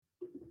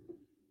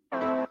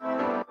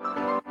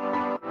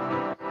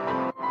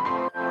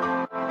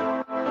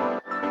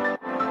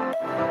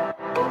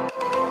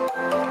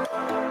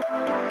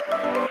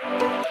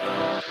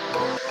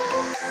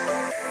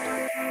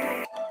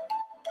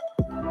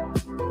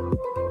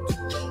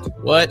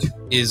What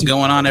is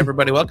going on,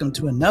 everybody? Welcome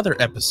to another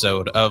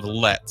episode of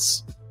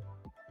Let's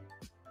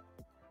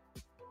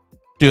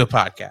Do a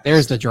Podcast.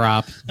 There's the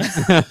drop.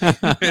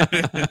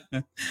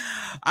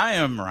 I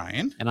am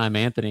Ryan. And I'm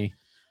Anthony.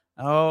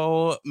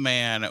 Oh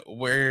man,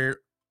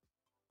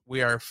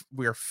 we are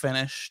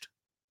finished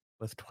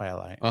with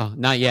Twilight. Well,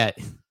 not yet.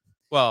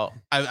 Well,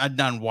 I'm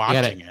done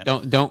watching it.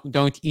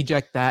 Don't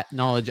eject that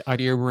knowledge out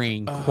of your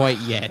brain quite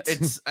yet.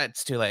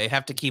 It's too late. I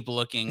have to keep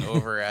looking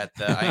over at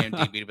the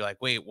IMDb to be like,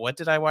 wait, what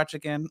did I watch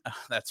again? Oh,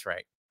 that's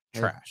right,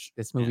 trash.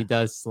 This movie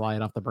does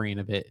slide off the brain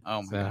a bit.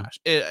 Oh my gosh.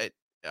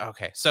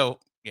 Okay, so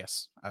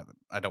yes,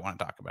 I don't want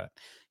to talk about it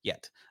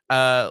yet.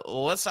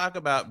 Let's talk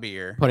about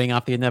beer. Putting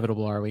off the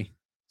inevitable, are we?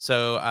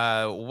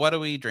 So, what are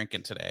we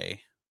drinking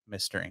today,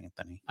 Mr.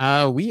 Anthony?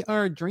 We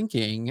are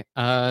drinking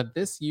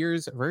this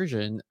year's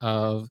version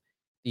of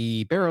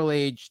the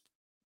barrel-aged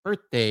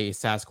birthday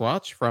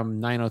Sasquatch from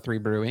 903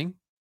 Brewing.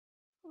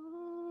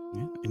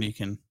 Yeah, and you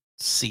can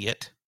see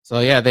it.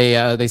 So yeah,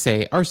 they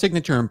say our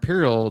signature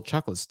imperial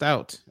chocolate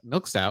stout,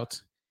 milk stout,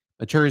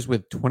 matures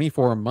with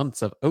 24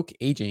 months of oak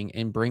aging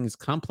and brings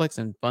complex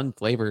and fun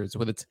flavors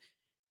with its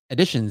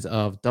additions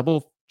of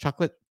double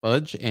chocolate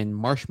fudge and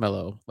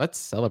marshmallow. Let's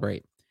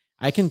celebrate.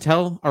 I can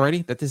tell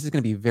already that this is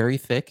going to be very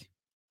thick.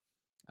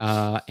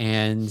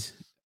 And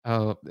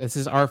this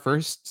is our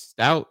first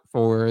stout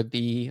for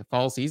the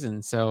fall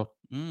season. So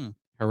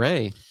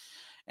hooray.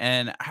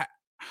 And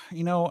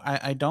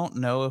I don't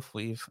know if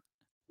we've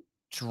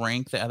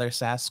drank the other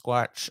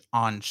Sasquatch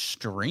on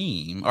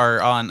stream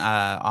or on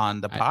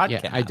the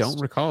podcast. I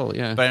don't recall.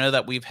 Yeah, but I know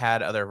that we've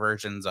had other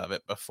versions of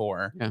it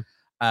before. Yeah.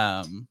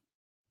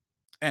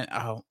 And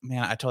oh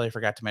man, I totally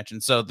forgot to mention.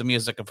 So the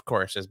music, of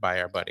course, is by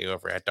our buddy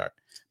over at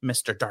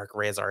Mr. Dark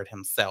Razard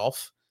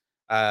himself.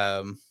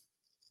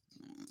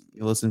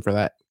 You listen for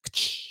that.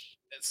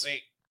 Let's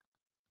see.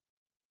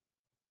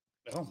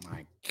 Oh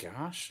my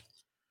gosh.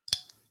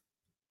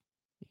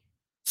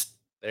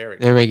 There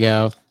we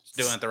go. It's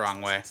doing it the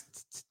wrong way.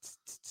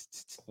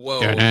 Whoa.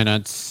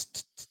 It's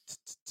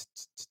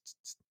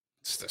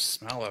the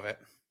smell of it.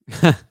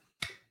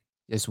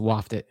 Just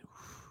waft it.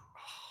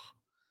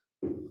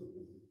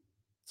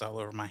 It's all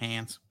over my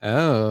hands.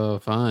 Oh,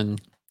 fun.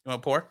 You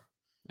want to pour?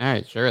 All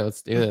right, sure.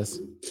 Let's do this.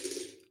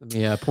 Let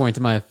me pour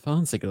into my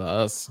fancy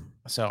glass.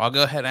 So I'll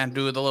go ahead and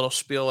do the little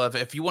spiel of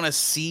if you want to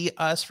see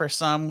us for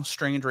some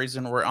strange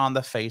reason, we're on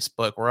the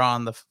Facebook, we're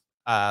on the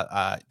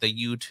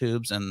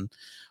YouTubes, and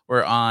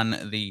we're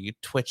on the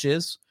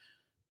Twitches.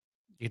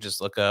 You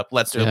just look up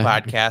Let's Do a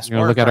Podcast.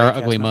 Or look at our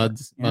ugly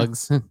mugs.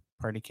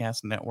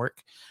 Partycast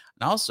Network.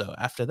 And also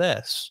after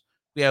this,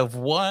 we have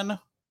one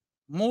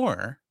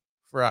more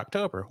for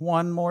October.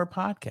 One more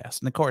podcast.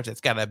 And of course, it's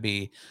got to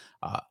be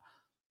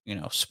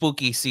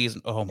spooky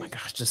season. Oh my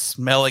gosh, just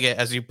smelling it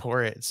as you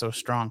pour it. It's so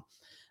strong.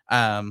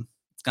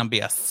 It's gonna be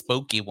a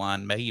spooky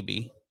one,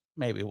 maybe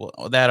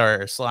that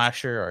or a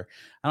slasher, or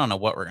I don't know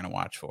what we're gonna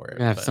watch for it.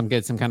 Yeah,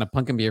 some kind of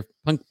pumpkin beer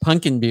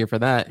for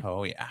that.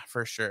 Oh yeah,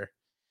 for sure.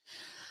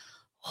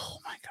 Oh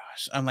my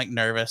gosh, I'm like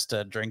nervous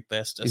to drink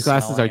this. These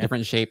glasses are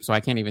different shapes, so I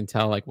can't even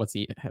tell like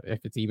if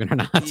it's even or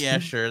not. Yeah,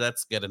 sure,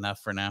 that's good enough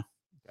for now.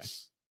 Okay.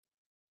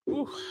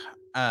 Ooh.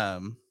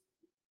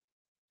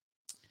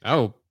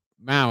 Oh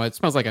wow, it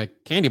smells like a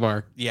candy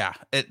bar. Yeah,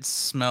 it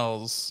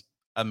smells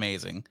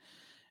amazing.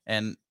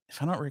 And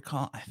if I don't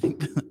recall, I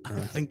think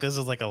this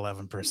is like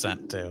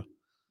 11% too.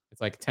 It's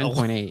like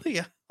 10.8.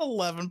 Yeah,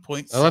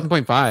 11.6.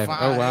 11.5.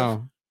 Oh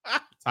wow,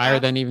 it's higher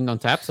than even on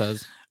tap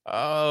says.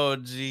 Oh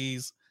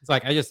geez, it's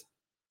like I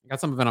got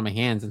some of it on my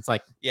hands. It's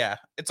like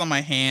it's on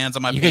my hands,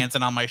 on my pants,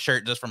 and on my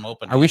shirt just from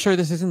opening. Are we sure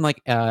this isn't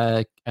like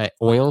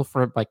oil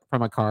from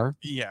a car?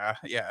 Yeah.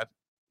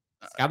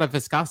 It's got a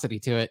viscosity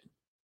to it.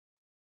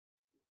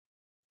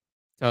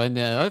 So, and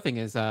the other thing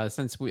is,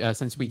 since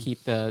we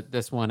keep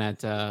this one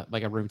at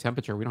like a room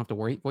temperature, we don't have to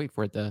wait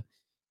for it to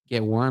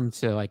get warm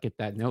to like get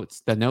the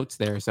notes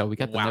there. So we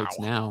got the notes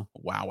now.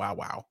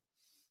 Wow.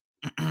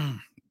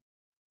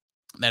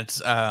 That's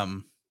a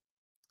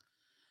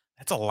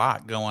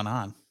lot going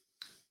on.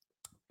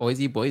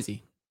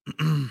 Boise.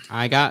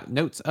 I got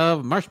notes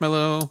of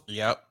marshmallow.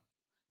 Yep,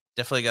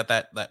 definitely got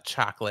that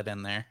chocolate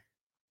in there.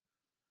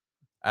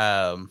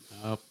 Oh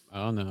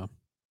no.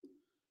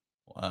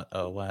 What?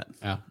 Oh, what?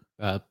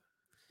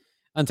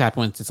 Untapped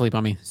wants to sleep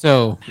on me.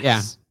 So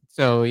nice.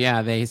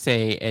 They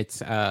say it's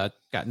got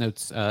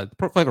notes.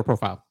 Flavor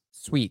profile: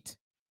 sweet,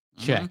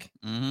 check.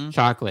 Mm-hmm.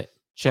 Chocolate,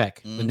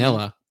 check. Mm-hmm.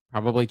 Vanilla,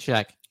 probably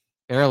check.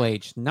 Barrel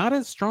aged, not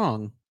as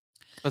strong,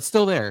 but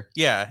still there.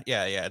 Yeah.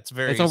 It's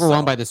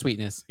overwhelmed by the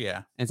sweetness. Yeah,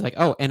 and it's like,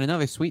 oh, and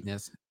another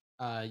sweetness.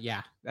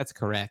 Yeah, that's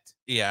correct.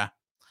 Yeah.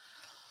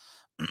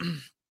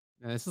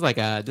 This is like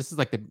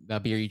the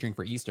beer you drink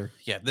for Easter.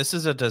 Yeah, this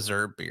is a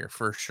dessert beer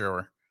for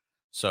sure.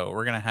 So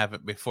we're gonna have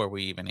it before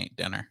we even eat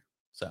dinner.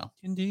 So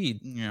indeed,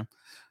 yeah.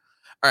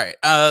 All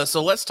right.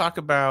 So let's talk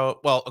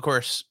about. Well, of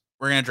course,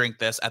 we're gonna drink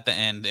this at the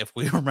end. If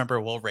we remember,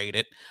 we'll rate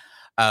it.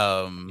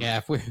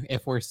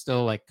 If we're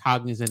still like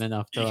cognizant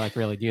enough to like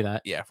really do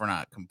that. Yeah, if we're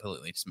not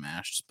completely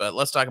smashed. But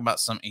let's talk about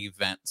some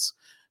events.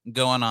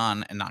 going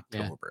on in Yeah.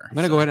 October. I'm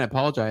gonna go ahead and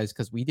apologize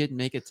because we didn't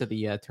make it to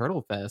the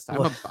Turtle Fest.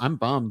 I'm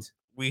bummed.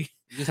 We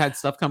just had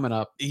stuff coming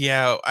up.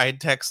 Yeah, I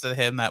texted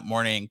him that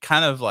morning,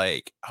 kind of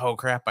like, oh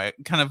crap, I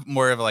kind of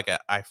more of like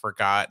I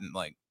forgot and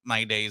like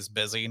my day's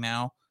busy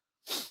now.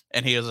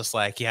 And he was just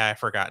like, yeah, I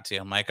forgot to.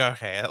 I'm like,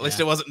 okay, at least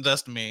it wasn't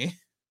just me.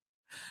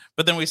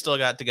 But then we still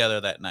got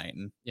together that night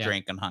and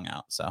drank and hung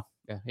out. So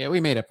yeah, we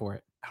made up for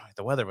it. Oh,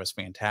 the weather was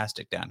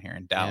fantastic down here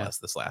in Dallas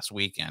this last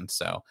weekend.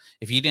 So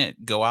if you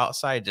didn't go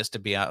outside just to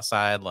be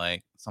outside,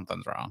 like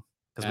something's wrong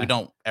because we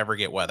don't ever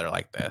get weather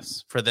like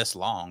this for this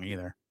long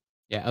either.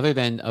 Yeah, other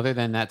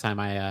than that time,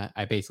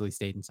 I basically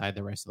stayed inside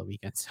the rest of the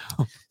weekend. So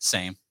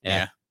same,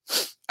 yeah.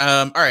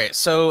 All right,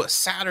 so this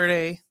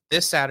Saturday,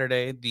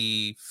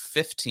 the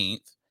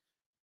 15th,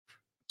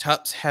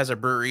 Tups has a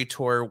brewery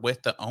tour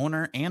with the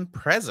owner and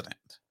president.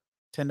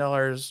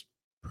 $10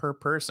 per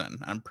person.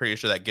 I'm pretty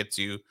sure that gets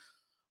you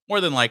more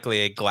than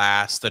likely a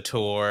glass, the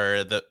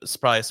tour, it's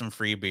probably some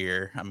free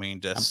beer. I mean,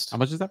 just how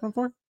much is that one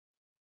for?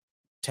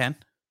 $10.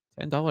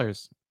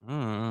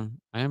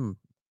 If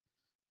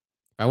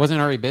I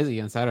wasn't already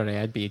busy on Saturday,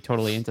 I'd be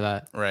totally into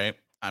that. Right.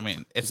 I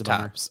mean, it's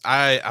Tups.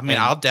 I mean,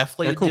 I'll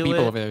definitely they're cool people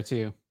over there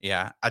too.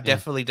 Yeah, I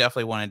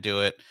definitely want to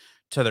do it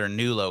to their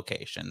new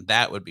location.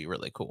 That would be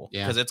really cool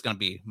because it's going to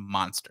be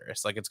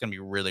monstrous. Like it's going to be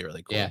really,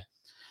 really cool. Yeah.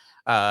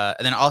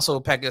 And then also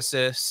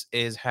Pegasus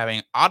is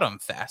having Autumn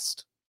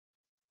Fest.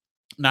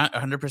 Not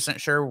 100%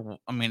 sure.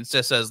 I mean, it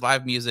just says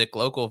live music,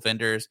 local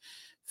vendors,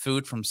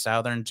 food from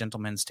Southern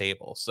Gentlemen's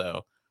Table.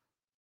 So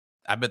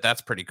I bet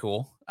that's pretty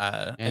cool.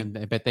 And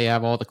I bet they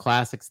have all the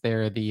classics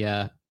there.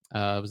 The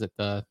was it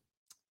the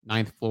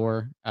 9th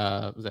floor?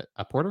 Was it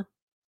a Porter?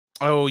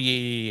 Oh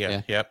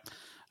yeah. Yep.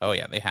 Oh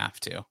yeah, they have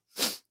to.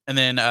 And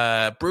then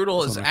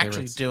Brutal is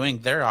actually doing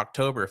their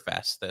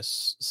Oktoberfest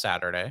this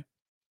Saturday.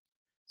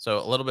 So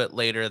a little bit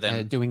later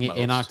than doing it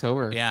in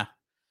October. Yeah.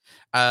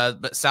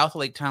 But South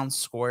Lake Town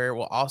Square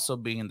will also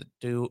be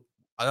doing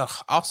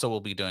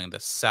the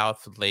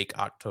South Lake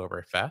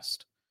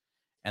Oktoberfest.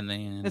 And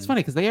then it's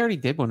funny because they already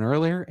did one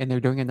earlier and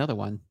they're doing another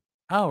one.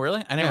 Oh,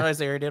 really? I didn't realize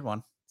they already did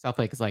one. South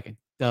Lake is like a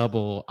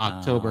double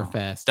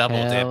Oktoberfest.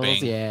 Double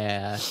dipping.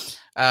 Yeah.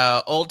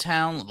 Old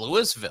Town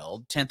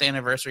Louisville 10th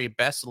anniversary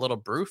Best Little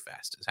Brew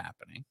Fest is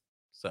happening.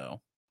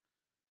 So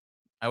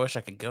I wish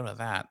I could go to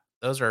that.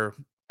 Those are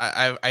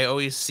I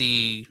always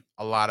see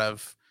a lot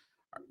of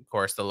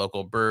course, the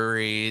local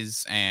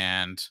breweries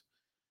and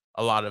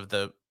a lot of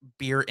the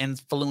beer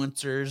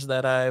influencers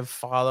that I've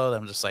followed.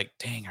 I'm just like,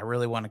 dang, I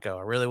really want to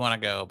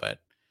go. But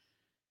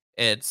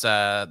it's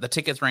the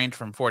tickets range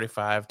from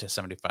 $45 to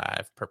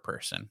 $75 per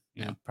person.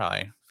 You know,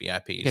 probably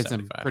VIP. Get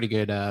some pretty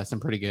good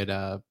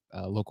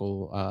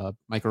local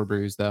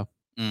microbrews though.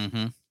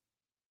 Mm-hmm.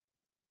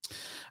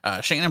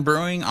 Shannon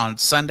Brewing on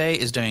Sunday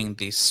is doing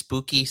the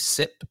Spooky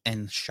Sip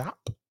and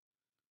Shop.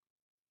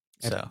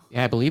 So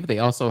I believe they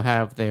also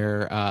have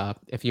their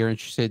if you're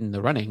interested in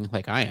the running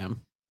like I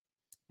am,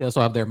 they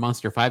also have their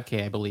Monster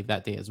 5K, I believe,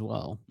 that day as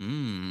well.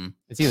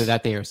 It's either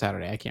that day or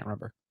Saturday, I can't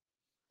remember.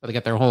 But they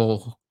got their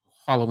whole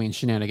Halloween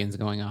shenanigans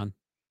going on.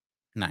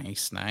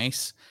 Nice.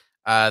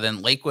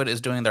 Then Lakewood is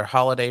doing their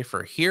Holiday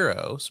for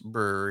Heroes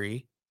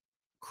brewery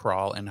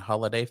crawl and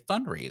holiday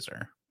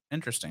fundraiser.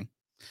 Interesting.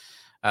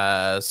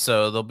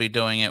 So they'll be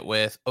doing it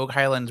with Oak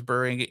Highlands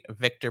Brewing,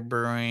 Victor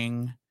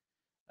Brewing,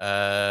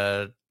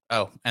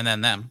 and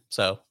then them.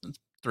 So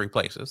 3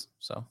 places.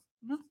 So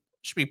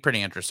should be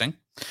pretty interesting.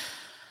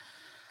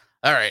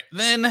 All right.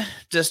 Then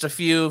just a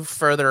few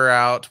further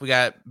out, we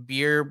got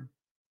Beer,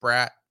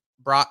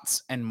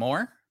 Brats, and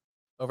More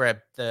over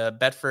at the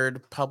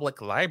Bedford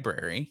Public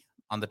Library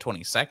on the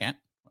 22nd.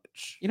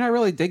 Which I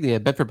really dig the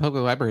Bedford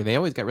Public Library. They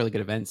always got really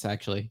good events,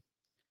 actually.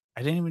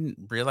 I didn't even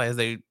realize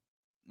they.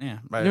 Yeah.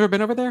 Right. Never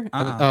been over there?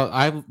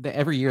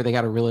 Every year they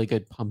got a really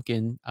good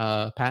pumpkin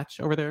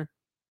patch over there.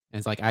 And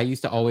it's like I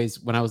used to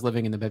always, when I was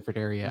living in the Bedford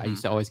area, I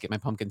used to always get my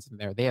pumpkins in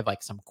there. They have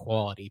like some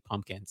quality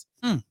pumpkins.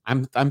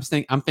 I'm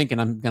thinking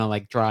I'm gonna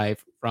like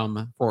drive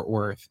from Fort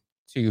Worth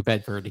to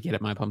Bedford to get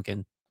at my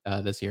pumpkin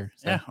this year.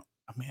 So. Yeah,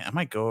 I mean, I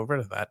might go over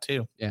to that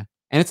too. Yeah,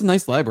 and it's a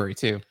nice library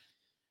too.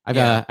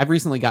 I've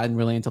recently gotten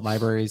really into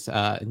libraries,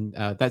 and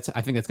I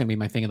think that's gonna be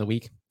my thing of the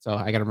week. So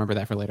I got to remember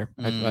that for later.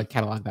 I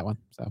catalog that one.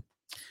 So.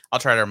 I'll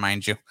try to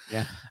remind you.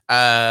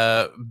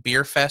 Yeah.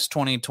 Beer Fest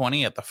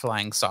 2020 at the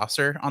Flying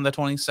Saucer on the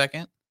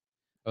 22nd.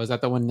 Oh, is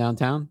that the one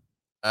downtown?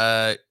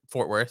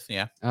 Fort Worth,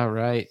 yeah. All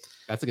right.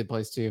 That's a good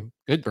place too.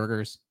 Good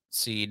burgers.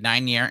 See,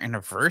 9-year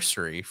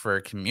anniversary for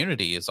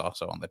Community is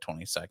also on the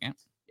 22nd.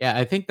 Yeah,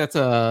 I think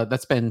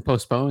that's been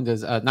postponed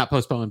as not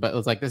postponed, but it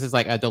was like this is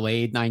like a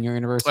delayed 9-year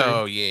anniversary.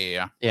 Oh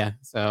yeah. Yeah.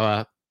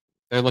 So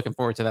they're looking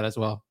forward to that as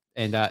well.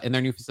 And in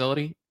their new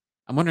facility,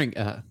 I'm wondering,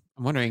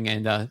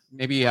 and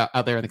maybe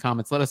out there in the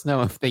comments, let us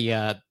know if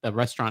the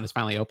restaurant is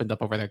finally opened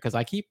up over there because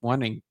I keep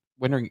wondering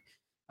when it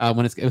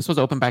was supposed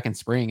to open back in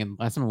spring, and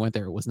last time I went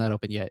there, it was not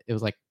open yet. It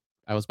was like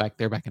I was back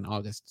there back in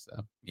August.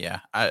 So yeah,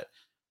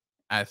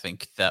 I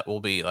think that will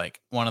be like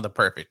one of the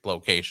perfect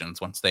locations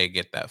once they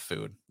get that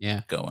food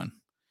going.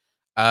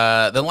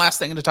 The last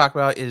thing to talk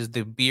about is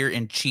the beer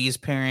and cheese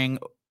pairing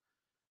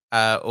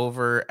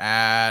over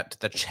at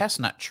the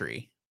Chestnut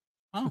Tree.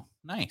 Oh,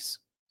 nice.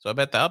 So I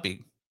bet that'll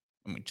be,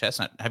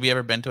 Chestnut. Have you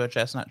ever been to a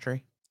Chestnut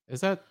Tree?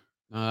 Is that?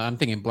 I'm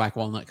thinking Black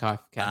Walnut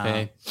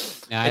Cafe.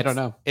 Yeah, I don't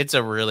know. It's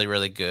a really,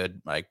 really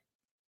good, like,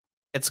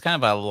 it's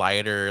kind of a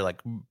lighter,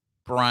 like,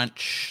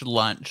 brunch,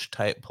 lunch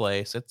type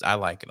place. I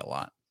like it a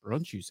lot.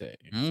 Brunch, you say?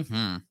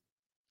 Mm-hmm.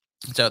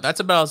 So that's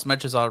about as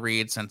much as I'll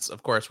read, since,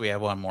 of course, we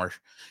have one more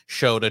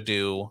show to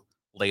do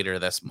later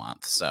this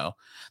month. So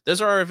those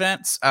are our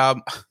events.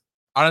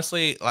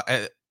 Honestly,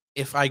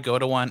 if I go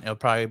to one, it'll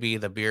probably be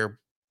the Beer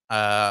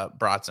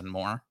Brats and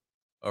More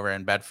over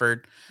in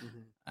Bedford.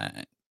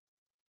 Mm-hmm.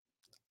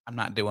 I'm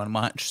not doing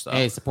much. So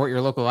hey, support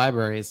your local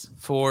libraries.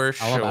 For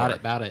All sure.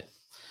 About it.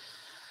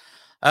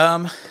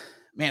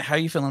 Man, how are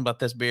you feeling about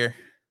this beer?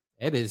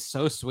 It is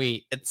so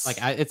sweet. It's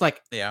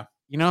like yeah.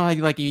 You know how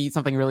you eat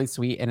something really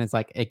sweet and it's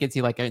like it gets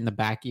you like in the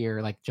back of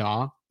your like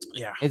jaw.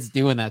 Yeah, it's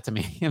doing that to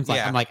me. I'm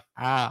like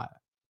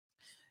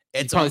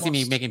It's probably see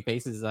me making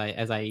faces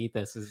as I eat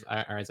this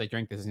or as I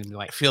drink this, and be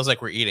like, it feels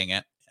like we're eating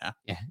it.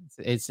 Yeah,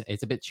 it's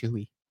a bit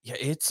chewy. Yeah,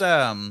 it's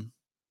I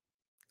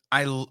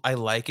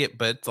like it,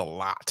 but it's a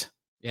lot.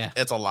 Yeah,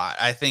 it's a lot.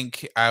 I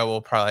think I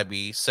will probably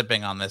be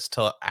sipping on this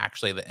till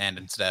actually the end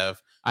instead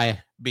of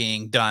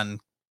being done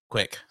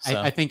quick. So.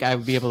 I think I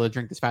would be able to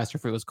drink this faster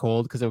if it was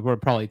cold, because it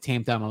would probably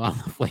tamp down a lot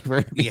of the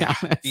flavor. Yeah.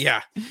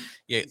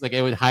 It's like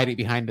it would hide it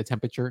behind the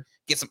temperature.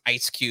 Get some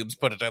ice cubes,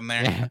 put it in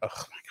there. Yeah. Oh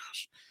my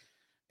gosh,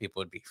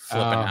 people would be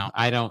flipping out.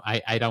 I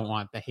don't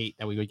want the hate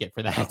that we would get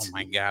for that. Oh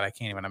my god, I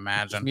can't even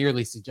imagine. Just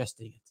merely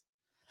suggesting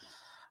it.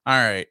 All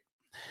right,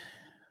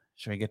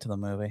 should we get to the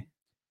movie?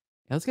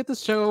 Yeah, let's get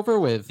this show over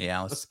with.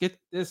 Yeah, let's get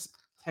this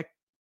tech.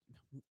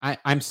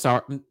 I'm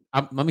sorry.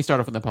 Let me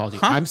start off with an apology.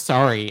 I'm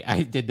sorry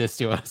I did this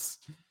to us.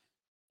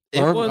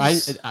 Number one, I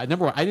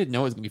didn't know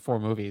it was gonna be 4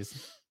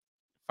 movies.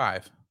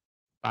 5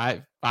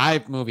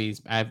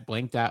 movies. I've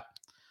blanked out.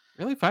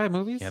 Really, 5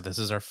 movies? Yeah, this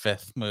is our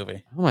 5th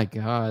movie. Oh my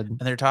god! And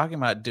they're talking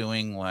about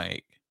doing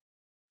like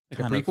a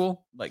prequel,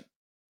 like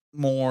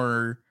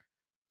more.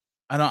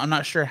 I'm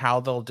not sure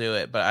how they'll do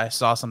it, but I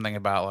saw something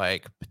about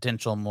like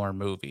potential more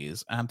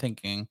movies. I'm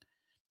thinking,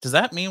 does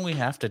that mean we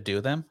have to do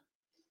them?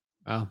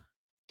 Oh,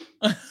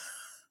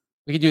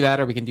 we can do that,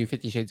 or we can do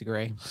 50 Shades of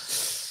Grey.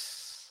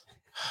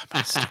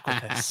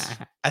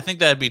 I think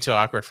that'd be too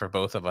awkward for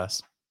both of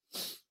us.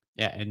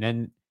 Yeah, and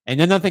then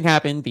nothing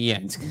happened. The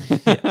end.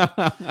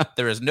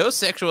 There is no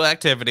sexual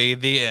activity.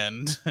 The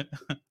end.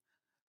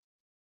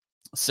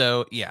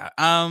 So yeah.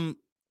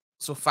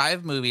 So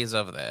 5 movies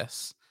of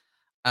this.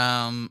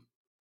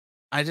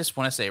 I just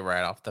want to say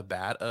right off the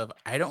bat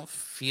I don't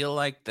feel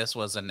like this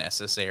was a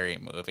necessary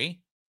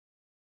movie.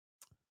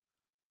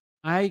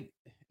 I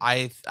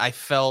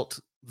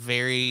felt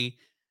very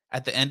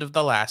at the end of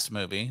the last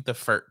movie, the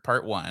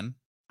part 1,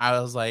 I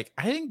was like,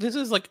 I think this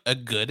is like a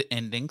good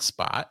ending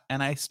spot,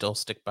 and I still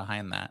stick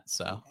behind that.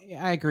 So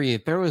I agree.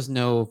 If there was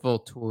no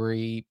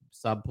Volturi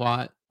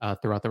subplot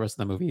throughout the rest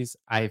of the movies,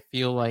 I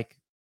feel like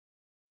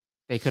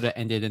they could have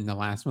ended in the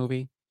last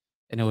movie,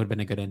 and it would have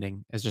been a good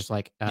ending. It's just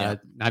like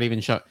not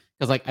even show,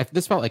 because like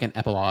this felt like an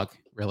epilogue,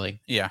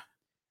 really. Yeah.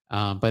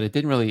 But it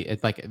didn't really.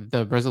 It's like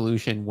the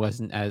resolution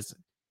wasn't as.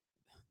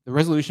 The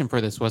resolution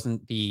for this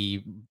wasn't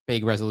the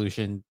big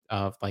resolution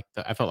of like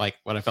I felt like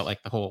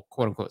the whole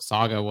quote unquote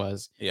saga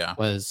was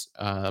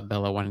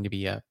Bella wanting to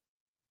be a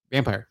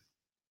vampire,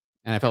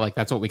 and I felt like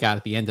that's what we got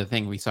at the end of the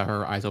thing. We saw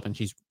her eyes open;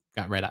 she's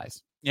got red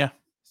eyes. Yeah,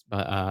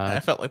 but I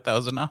felt like that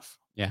was enough.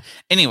 Yeah.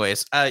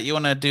 Anyways, you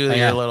want to do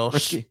your little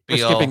spiel? We're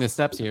skipping the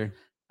steps here.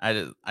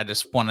 I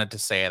just wanted to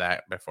say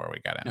that before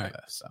we got into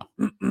this.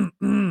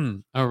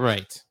 So, all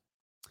right.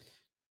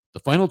 The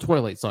final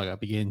Twilight Saga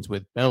begins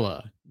with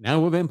Bella,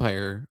 now a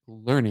vampire,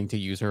 learning to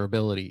use her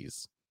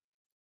abilities.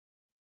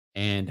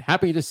 And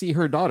happy to see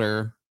her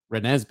daughter,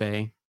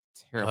 Renesmee,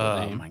 terrible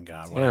name. Oh my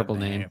god, terrible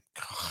name.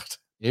 God.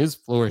 Is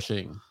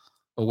flourishing.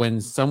 But when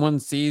someone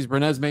sees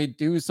Renesmee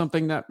do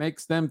something that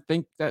makes them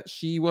think that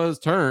she was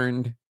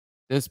turned,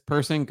 this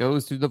person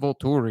goes to the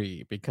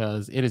Volturi,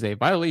 because it is a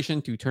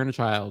violation to turn a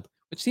child,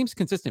 which seems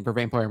consistent for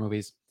vampire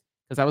movies,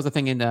 because that was a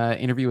thing in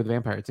Interview with the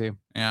Vampire too.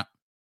 Yeah.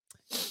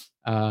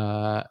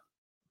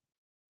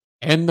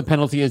 And the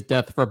penalty is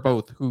death for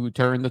both who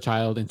turn the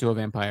child into a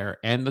vampire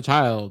and the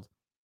child,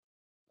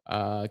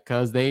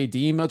 because they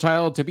deem a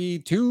child to be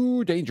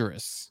too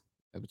dangerous,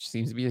 which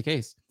seems to be the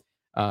case.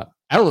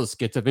 Alice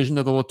gets a vision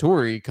of the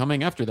Volturi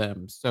coming after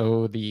them,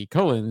 so the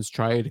Cullens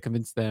try to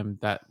convince them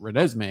that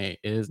Renesmee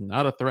is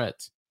not a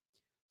threat.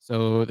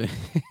 So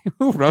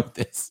who wrote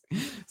this?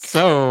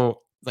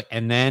 So like,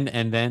 and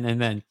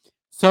then.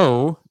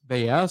 So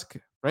they ask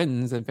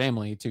friends and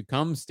family to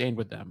come stand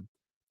with them.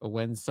 But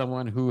when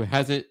someone who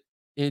has it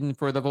in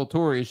for the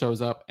Volturi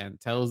shows up and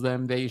tells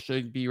them they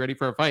should be ready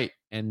for a fight,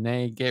 and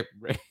they get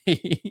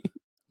ready.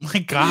 My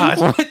God,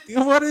 what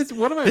am I this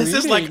reading? This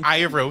is like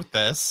I wrote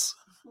this.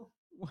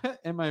 What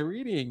am I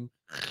reading?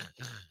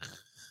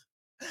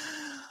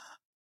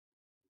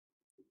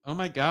 Oh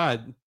my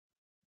God.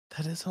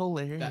 That is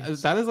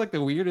hilarious. That is like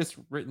the weirdest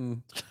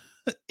written.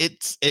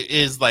 It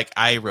is like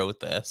I wrote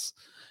this.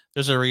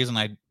 There's a reason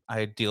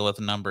I deal with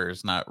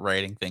numbers, not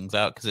writing things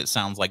out, because it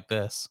sounds like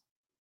this.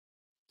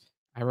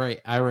 I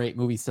write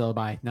movie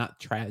syllabi, not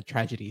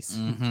tragedies.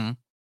 Mm-hmm.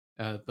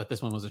 But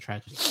this one was a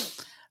tragedy.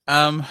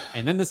 And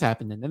then this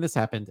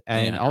happened,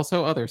 and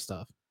also other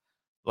stuff.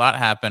 A lot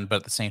happened, but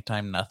at the same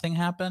time, nothing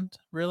happened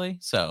really.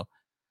 So,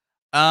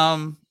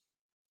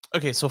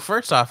 okay. So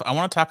first off, I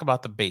want to talk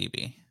about the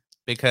baby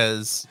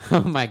because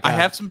oh my god, I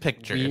have some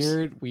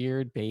pictures.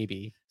 Weird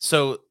baby.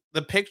 So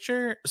the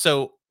picture.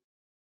 So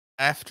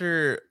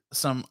after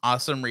some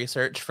awesome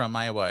research from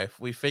my wife,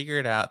 we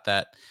figured out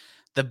that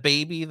the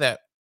baby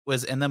that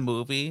was in the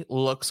movie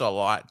looks a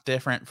lot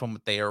different from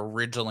what they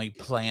originally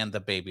planned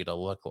the baby to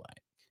look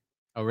like.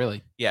 Oh,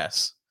 really?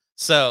 Yes.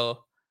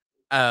 So,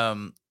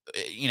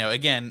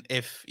 again,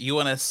 if you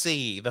want to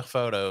see the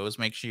photos,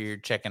 make sure you're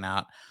checking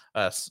out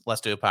us,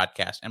 Let's Do a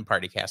Podcast and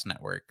PartyCast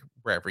Network,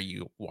 wherever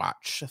you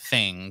watch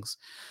things.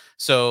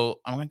 So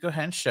I'm gonna go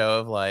ahead and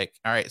show of like,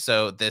 all right,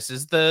 so this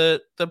is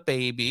the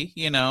baby,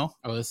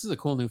 Oh, this is a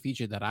cool new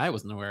feature that I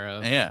wasn't aware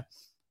of. Yeah.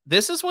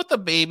 This is what the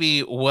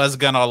baby was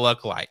gonna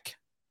look like.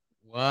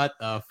 What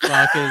the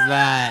fuck is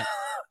that?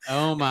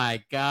 Oh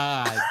my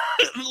god.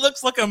 It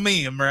looks like a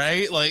meme,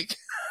 right? Like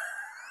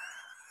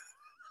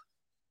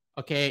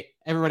okay,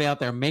 everybody out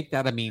there, make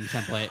that a meme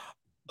template.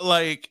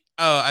 Like,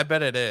 oh, I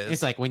bet it is.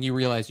 It's like when you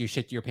realize you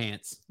shit your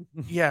pants.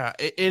 Yeah,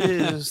 it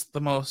is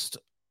the most.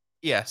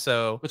 Yeah,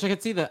 so which I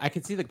could see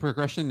the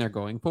progression they're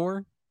going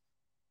for.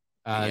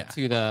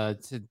 To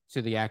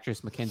the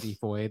actress Mackenzie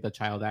Foy, the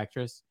child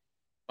actress.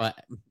 But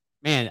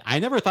man, I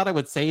never thought I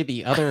would say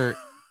the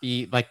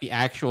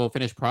actual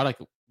finished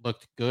product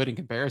looked good in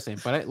comparison,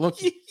 but it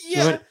looked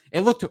good.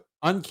 It looked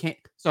uncanny.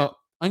 So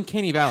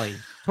Uncanny Valley,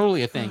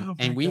 totally a thing.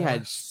 And we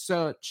had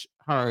such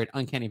hard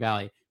Uncanny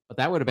Valley, but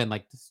that would have been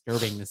like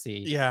disturbing to see.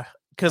 Yeah.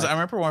 Because I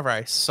remember whenever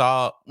I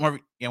saw,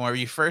 whenever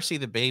you first see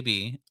the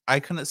baby,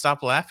 I couldn't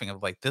stop laughing.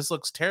 Of like, this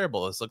looks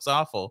terrible. This looks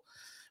awful.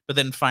 But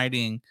then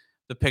finding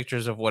the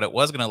pictures of what it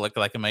was going to look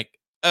like, I'm like,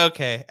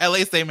 okay, at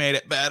least they made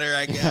it better,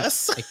 I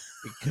guess. It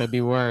could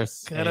be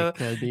worse. Could have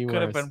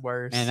been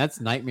worse. Man,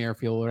 that's nightmare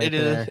fuel right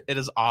there. It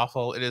is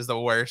awful. It is the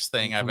worst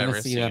thing I've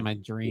ever seen. That in my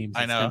dreams.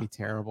 I know. It's gonna be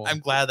terrible. I'm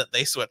glad that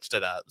they switched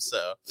it up.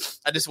 So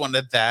I just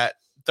wanted that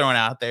thrown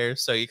out there,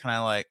 so you kind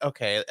of like,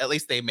 okay, at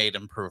least they made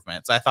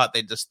improvements. I thought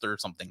they just threw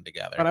something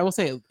together, but I will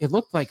say it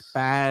looked like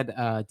bad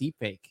deep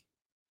fake.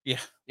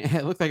 Yeah,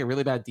 it looked like a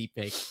really bad deep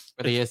fake.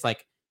 But they just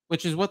like,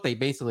 which is what they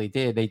basically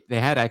did. They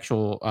had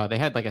actual they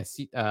had like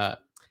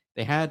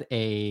they had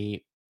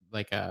a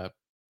like a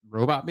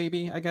robot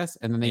baby, I guess,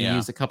 and then they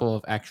used a couple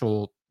of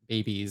actual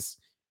babies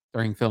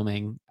during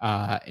filming,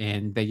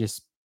 and they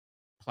just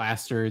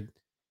plastered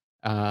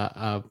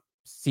a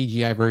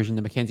CGI version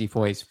of Mackenzie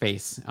Foy's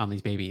face on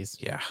these babies.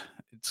 Yeah,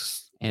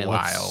 it's and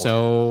wild. It looks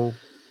so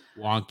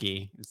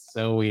wonky. It's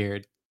so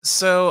weird.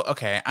 So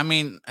okay, I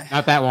mean,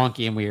 not that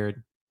wonky and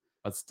weird,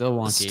 but still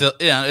wonky.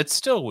 It's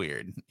still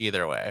weird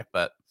either way.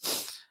 But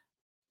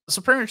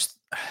so pretty much,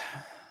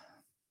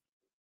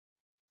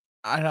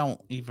 I don't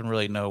even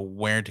really know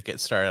where to get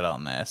started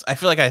on this. I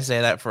feel like I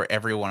say that for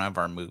every one of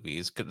our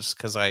movies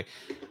because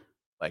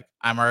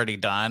I'm already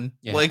done.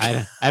 Yeah, like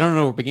I don't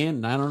know where to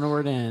begin. I don't know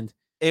where to end.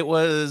 It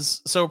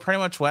was so pretty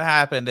much what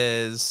happened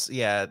is so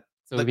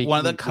one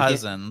of the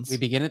cousins. We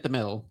begin at the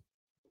middle.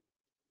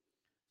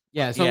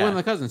 Yeah, so one of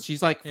the cousins,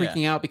 she's like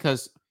freaking out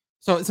because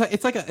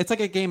it's like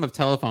a game of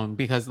telephone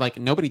because like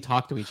nobody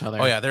talked to each other.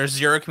 Oh yeah, there's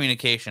zero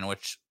communication,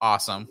 which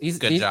awesome.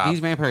 Good job.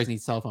 These vampires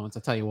need cell phones.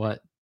 I'll tell you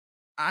what.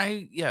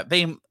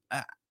 They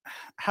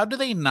how do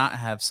they not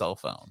have cell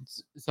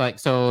phones?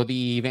 So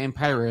the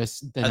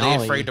vampiress Denali, are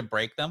they afraid to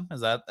break them?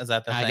 Is that the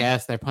thing? I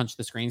guess they punched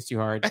the screens too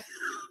hard.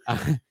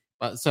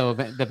 But so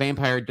the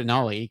vampire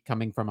Denali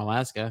coming from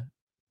Alaska,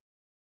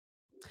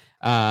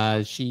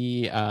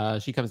 she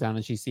comes down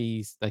and she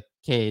sees the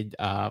kid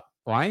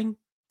flying.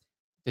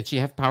 Did she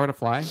have power to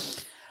fly?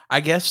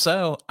 I guess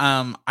so.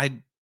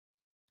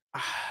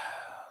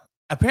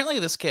 Apparently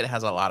this kid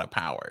has a lot of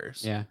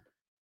powers. Yeah.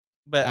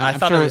 But I'm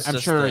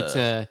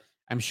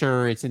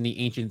sure it's in the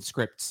ancient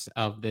scripts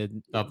of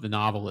the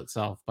novel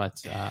itself,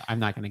 but I'm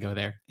not going to go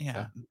there. Yeah,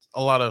 so.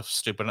 A lot of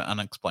stupid,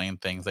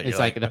 unexplained things that it's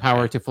like the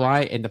power to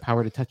fly and the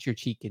power to touch your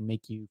cheek and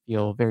make you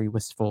feel very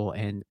wistful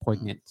and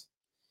poignant.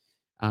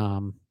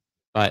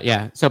 But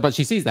yeah, but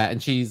she sees that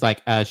and she's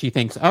like, she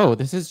thinks, oh,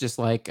 this is just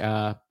like,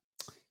 this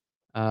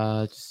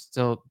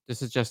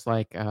is just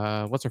like,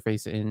 what's her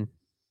face in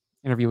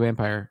Interview with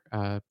Vampire?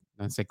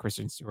 Let's say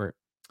Kristen Stewart.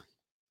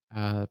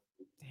 Dang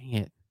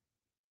it.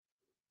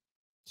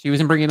 She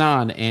was in Bring It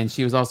On, and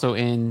she was also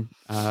in.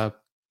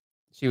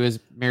 She was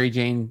Mary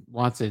Jane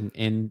Watson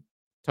in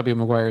Tobey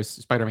Maguire's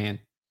Spider-Man.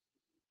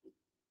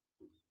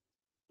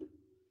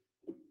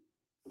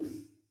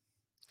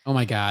 Oh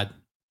my god!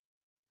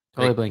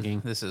 Totally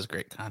blinking. This is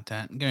great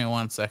content. Give me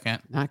 1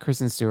 second. Not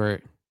Kristen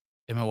Stewart.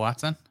 Emma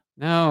Watson.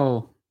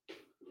 No.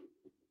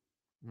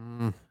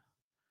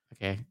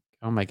 Okay.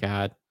 Oh my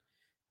god!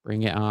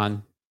 Bring it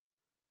on.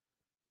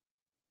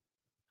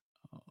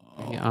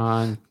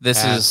 on.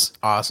 This cast. is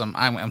awesome.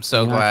 I'm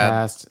so Moving on glad.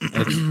 cast.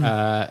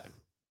 It's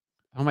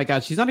oh my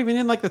god, she's not even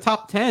in like the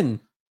top 10.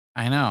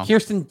 I know.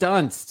 Kirsten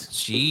Dunst.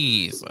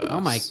 Jesus. Oh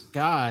my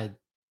god.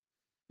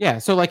 Yeah,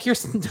 so like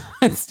Kirsten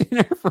Dunst in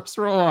her first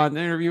role on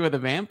Interview with a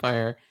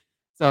Vampire.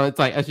 So it's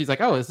like she's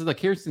like, oh, this is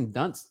like Kirsten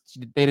Dunst.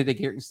 She dated a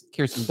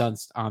Kirsten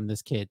Dunst on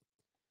this kid.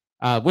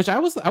 Which I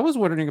was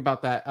wondering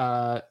about that.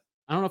 I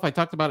don't know if I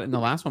talked about it in the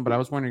last one, but I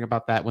was wondering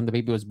about that when the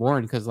baby was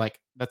born, because like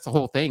that's the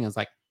whole thing is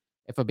like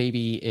if a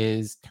baby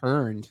is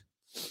turned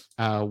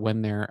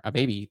when they're a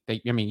baby,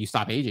 you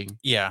stop aging.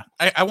 Yeah,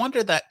 I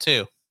wondered that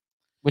too.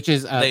 Which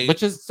is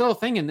still a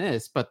thing in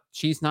this, but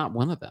she's not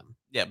one of them.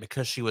 Yeah,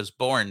 because she was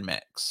born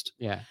mixed.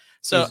 Yeah.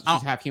 So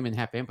she's half human,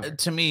 half vampire.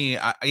 To me,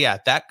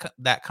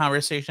 that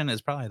conversation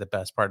is probably the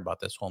best part about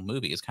this whole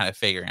movie, is kind of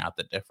figuring out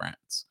the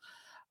difference.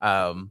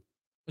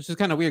 Which is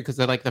kind of weird because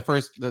they're like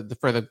for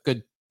the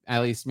good,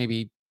 at least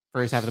maybe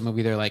first half of the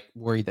movie, they're like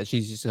worried that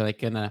she's just like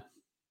gonna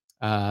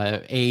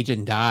age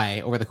and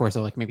die over the course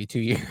of like maybe 2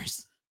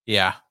 years.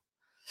 Yeah,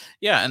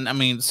 and I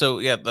mean, so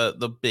yeah,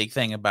 the big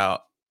thing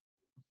about,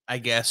 I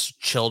guess,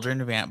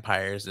 children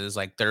vampires is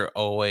like they're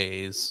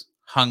always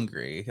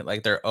hungry,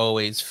 like they're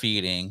always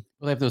feeding.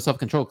 Well, they have no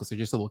self-control because they're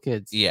just little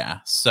kids. Yeah,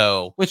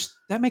 so which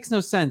that makes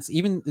no sense.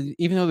 Even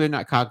though they're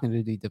not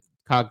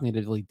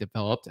cognitively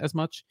developed as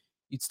much,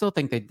 you'd still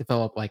think they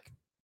develop like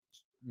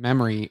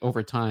memory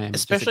over time.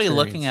 Especially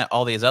looking at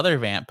all these other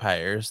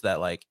vampires that,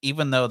 like,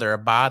 even though their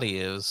body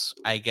is,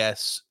 I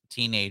guess,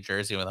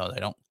 teenagers, even though they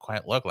don't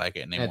quite look like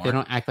it anymore. Yeah, they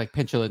don't act like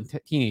petulant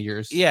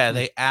teenagers. Yeah,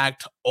 they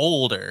act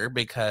older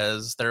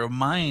because their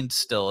mind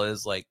still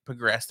is like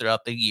progressed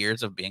throughout the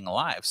years of being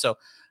alive. So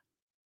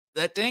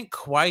that didn't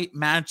quite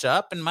match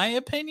up, in my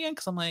opinion,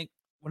 because I'm like,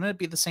 wouldn't it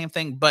be the same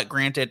thing? But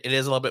granted, it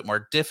is a little bit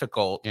more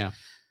difficult. Yeah,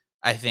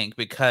 I think,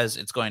 because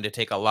it's going to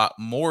take a lot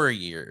more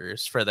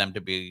years for them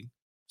to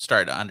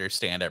start to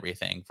understand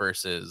everything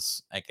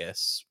versus, I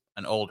guess,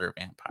 an older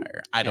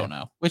vampire. I don't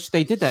know. Which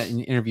they did that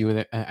in Interview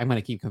with. I'm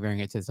going to keep comparing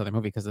it to this other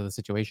movie because of the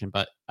situation,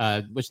 but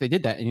which they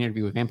did that in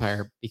Interview with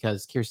Vampire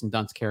because Kirsten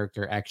Dunst's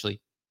character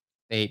actually,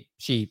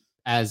 she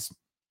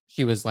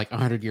was like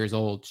 100 years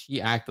old.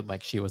 She acted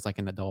like she was like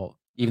an adult,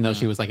 even though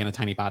she was like in a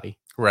tiny body.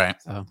 Right.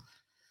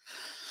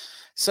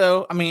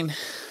 So I mean,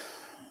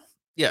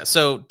 yeah.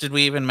 So did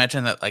we even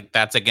mention that like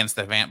that's against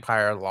the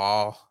vampire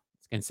law?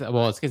 It's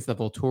against the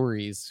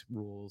Volturi's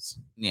rules.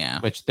 Yeah.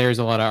 Which there's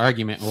a lot of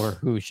argument over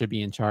who should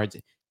be in charge.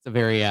 It's a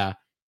very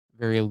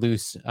very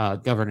loose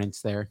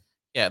governance there.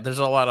 Yeah, there's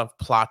a lot of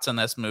plots in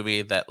this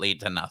movie that lead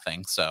to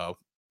nothing. So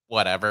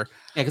whatever.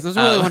 Yeah, because I was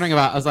really wondering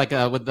about. I was like,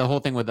 with the whole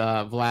thing with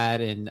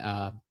Vlad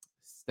and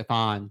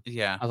Stefan.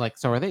 Yeah. I was like,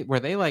 so were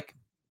they like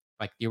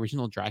the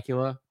original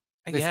Dracula?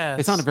 Yeah.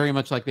 It sounded very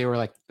much like they were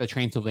like the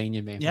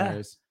Transylvanian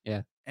vampires.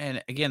 Yeah.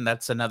 And again,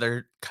 that's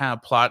another kind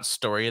of plot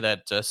story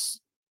that just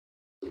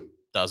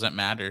doesn't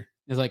matter.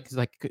 It's like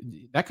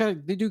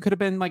the dude could have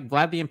been like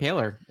Vlad the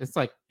Impaler. It's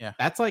like, yeah,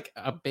 that's like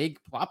a big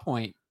plot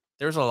point.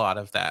 There's a lot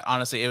of that.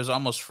 Honestly, it was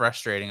almost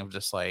frustrating of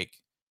just like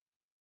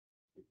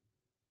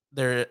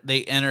they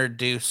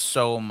introduce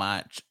so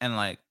much and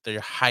like they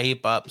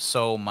hype up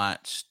so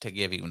much to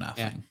give you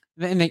nothing.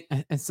 Yeah. And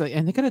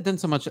they could have done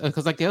so much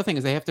because like the other thing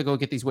is they have to go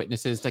get these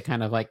witnesses to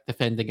kind of like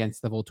defend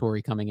against the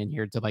Volturi coming in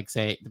here to like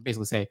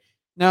basically say,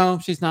 no,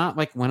 she's not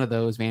like one of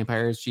those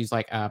vampires. She's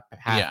like a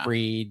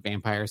half-breed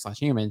vampire /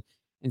 human. And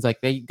it's like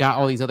they got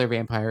all these other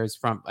vampires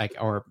from like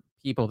or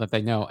people that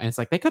they know, and it's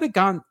like they could have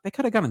gone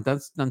and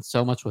done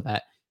so much with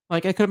that.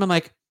 Like it could have been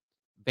like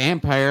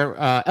vampire.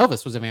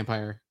 Elvis was a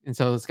vampire, and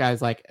so this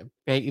guy's like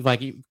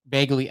vaguely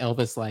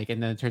Elvis like,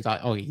 and then it turns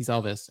out he's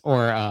Elvis.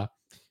 Or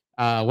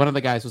one of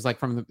the guys was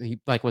like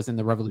was in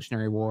the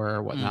Revolutionary War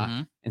or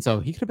whatnot, and so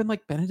he could have been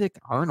like Benedict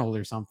Arnold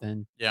or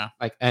something. Yeah,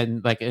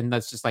 and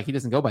that's just like he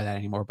doesn't go by that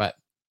anymore. But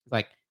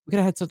like we could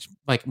have had such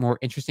like more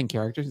interesting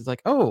characters. It's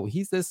like, oh,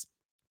 he's this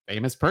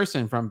famous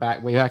person from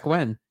way back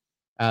when,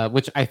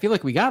 which I feel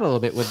like we got a little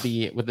bit with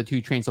the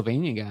two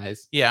Transylvanian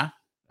guys. Yeah,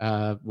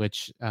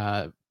 which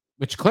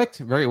clicked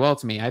very well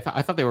to me. I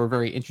thought they were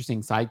very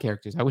interesting side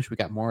characters. I wish we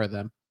got more of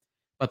them,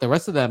 but the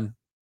rest of them,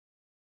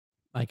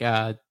 like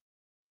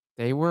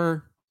they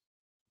were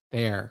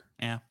there.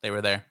 Yeah, they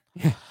were there.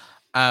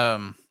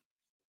 Yeah.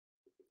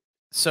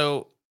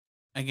 So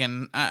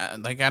again, I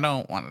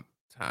don't want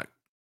to talk.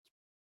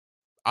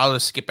 I'll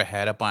just skip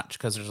ahead a bunch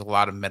because there's a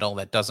lot of middle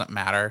that doesn't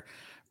matter.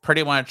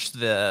 Pretty much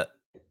the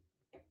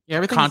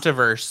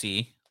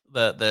controversy,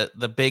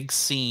 the big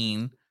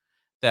scene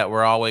that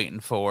we're all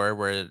waiting for,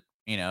 where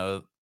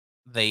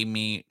they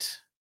meet.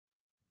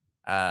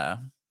 I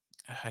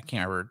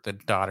can't remember the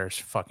daughter's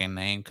fucking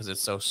name because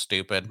it's so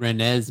stupid.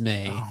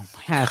 Renesmee. Oh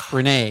half God.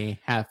 Renee,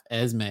 half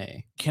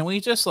Esme. Can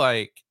we just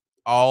like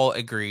all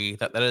agree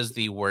that is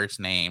the worst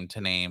name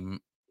to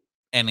name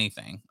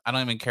anything? I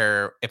don't even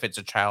care if it's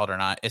a child or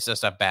not. It's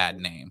just a bad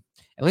name.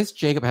 At least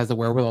Jacob has the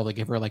wherewithal to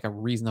give her like a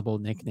reasonable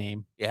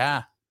nickname.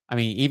 Yeah. I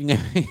mean, even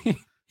if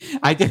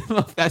I did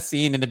love that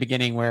scene in the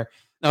beginning where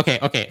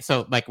okay,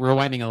 so like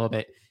rewinding a little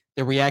bit,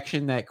 the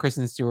reaction that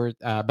Kristen Stewart,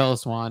 Bella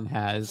Swan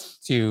has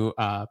to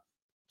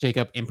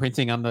Jacob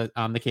imprinting on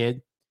the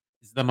kid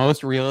is the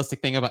most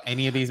realistic thing about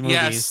any of these movies.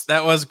 Yes,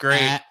 that was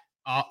great.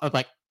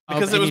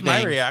 Because it was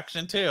my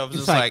reaction too. I was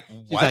just like,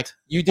 she's like, what?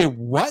 you did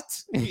what?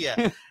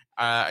 Yeah.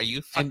 Are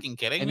you fucking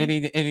kidding and me?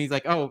 then he's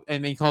like, oh,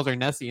 and then he calls her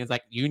Nessie. And it's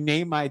like, you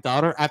named my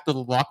daughter after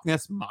the Loch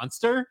Ness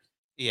monster,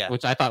 Yeah.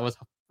 which I thought was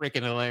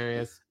freaking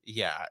hilarious.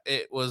 Yeah,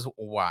 it was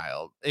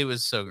wild. It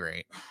was so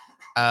great.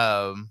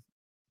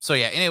 So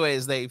yeah,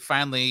 anyways, they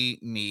finally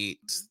meet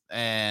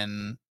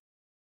and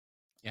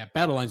yeah,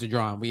 battle lines are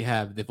drawn. We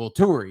have the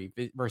Volturi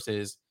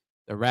versus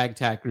the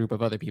ragtag group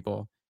of other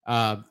people.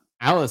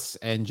 Alice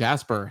and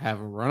Jasper have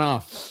run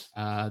off.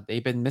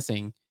 They've been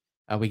missing.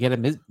 We get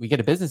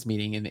a business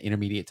meeting in the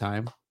intermediate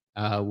time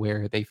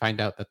where they find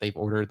out that they've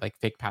ordered like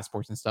fake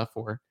passports and stuff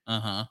for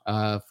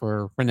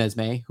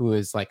Renesmee, who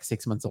is like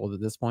 6 months old at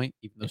this point,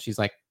 even though she's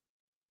like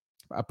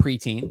a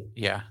preteen.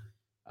 Yeah.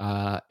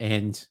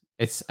 And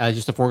it's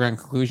just a foregone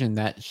conclusion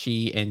that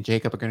she and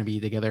Jacob are going to be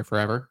together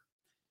forever.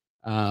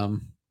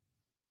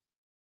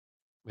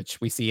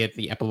 Which we see at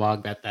the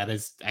epilogue that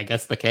is, I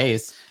guess, the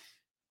case.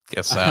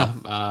 Guess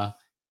so.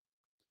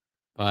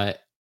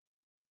 But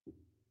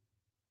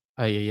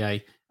but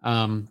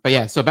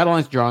yeah, so battle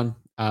lines drawn.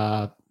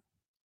 The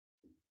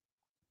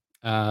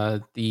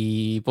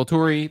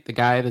Volturi, the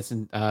guy that's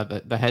in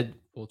the head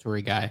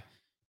Volturi guy,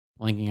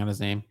 blanking on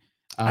his name.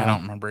 I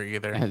don't remember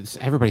either.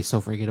 Everybody's so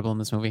forgettable in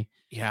this movie.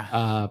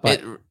 Yeah.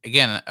 But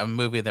again, a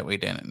movie that we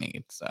didn't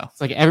need. So it's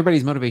like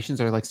everybody's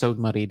motivations are like so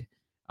muddied.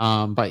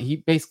 But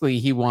he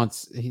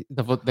wants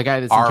the guy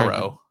that's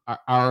Aro.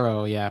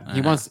 Aro,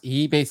 yeah.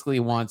 He basically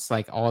wants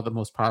like all the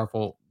most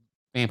powerful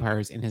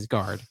vampires in his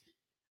guard.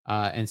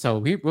 And so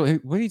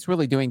what he's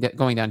really going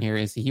down here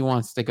is he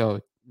wants to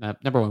go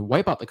number one,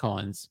 wipe out the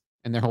Cullens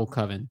and their whole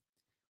coven.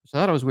 Which I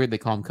thought it was weird they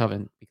call him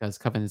coven because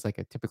coven is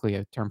like typically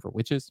a term for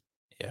witches.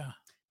 Yeah.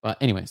 But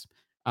anyways,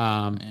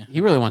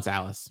 he really wants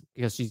Alice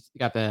because she's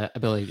got the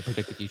ability to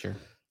predict the future.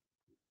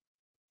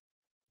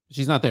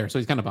 She's not there, so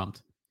he's kind of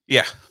bummed.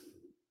 Yeah.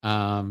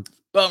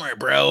 Bummer,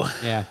 bro.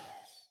 Yeah.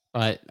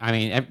 But I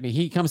mean,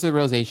 he comes to the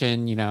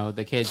realization,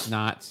 the kid's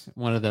not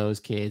one of those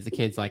kids. The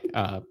kid's like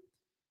the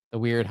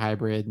weird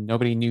hybrid.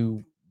 Nobody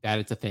knew that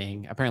it's a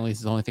thing. Apparently, this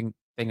is the only thing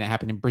that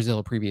happened in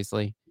Brazil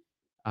previously.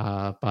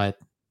 But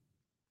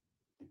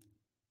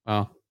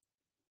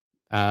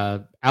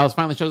Alice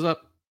finally shows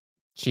up.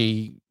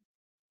 She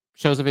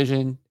shows a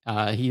vision.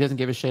 He doesn't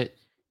give a shit.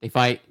 They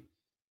fight.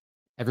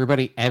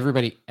 Everybody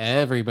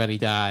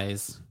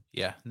dies.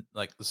 Yeah,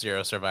 like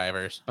 0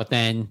 survivors. But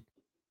then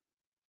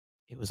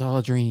it was all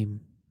a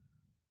dream.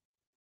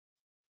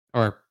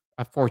 Or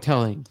a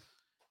foretelling.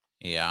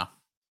 Yeah.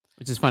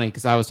 Which is funny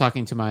because I was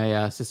talking to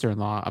my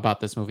sister-in-law about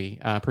this movie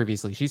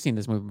previously. She's seen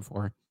this movie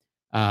before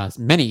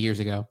many years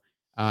ago.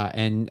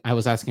 And I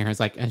was asking her,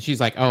 and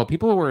she's like, oh,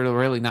 people were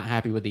really not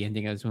happy with the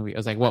ending of this movie. I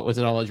was like, what, was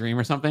it all a dream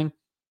or something?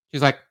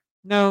 She's like,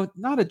 no,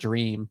 not a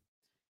dream.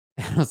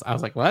 And I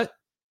was like, what?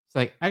 She's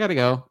like, I gotta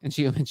go. And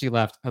she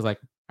left. I was like,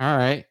 all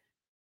right.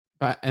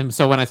 And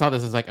so when I saw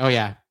this, I was like, oh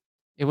yeah,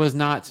 it was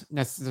not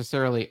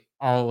necessarily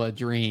all a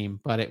dream,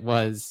 but it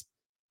was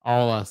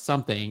all a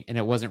something, and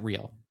it wasn't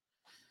real.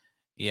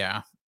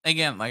 Yeah.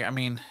 Again, like, I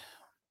mean,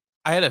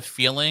 I had a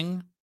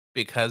feeling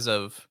because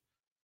of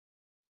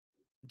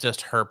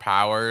just her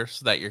powers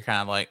that you're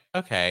kind of like,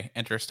 okay,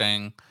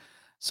 interesting.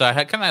 So I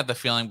kind of had the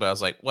feeling, but I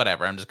was like,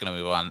 whatever, I'm just going to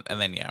move on.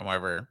 And then, yeah,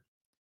 whenever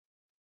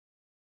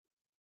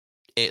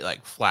it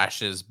like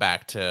flashes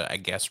back to, I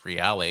guess,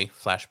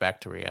 flashback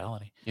to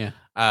reality. Yeah.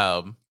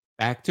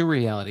 Back to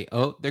reality.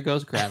 Oh, there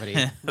goes gravity.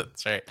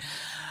 That's right.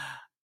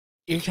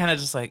 You're kind of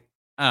just like,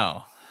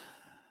 oh,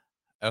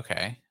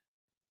 okay.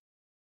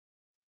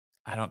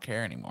 I don't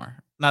care anymore.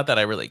 Not that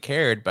I really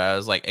cared, but I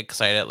was like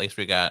excited. At least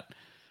we got,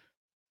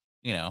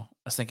 I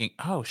was thinking,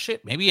 oh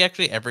shit, maybe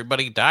actually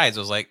everybody dies.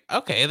 I was like,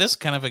 okay, this is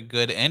kind of a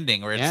good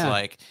ending where it's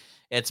like,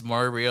 it's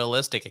more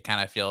realistic. It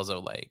kind of feels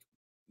like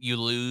you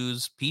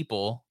lose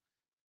people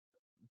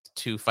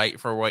to fight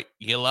for what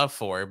you love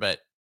for, but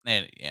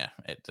it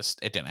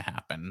didn't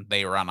happen.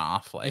 They run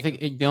off. Like, I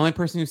think the only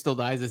person who still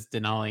dies is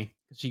Denali.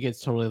 She gets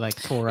totally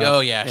like tore up. Oh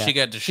yeah, she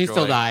got destroyed. She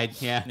still died.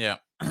 Yeah. Yeah.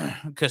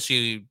 Because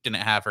she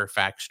didn't have her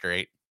facts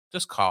straight.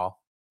 Just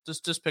call.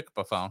 Just pick up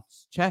a phone.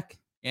 Check.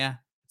 Yeah.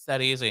 It's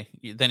that easy.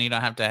 Then you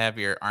don't have to have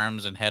your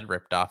arms and head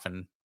ripped off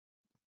and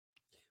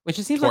which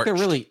it seems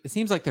torched. It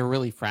seems like they're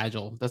really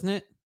fragile, doesn't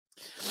it?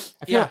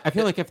 I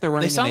feel like if they're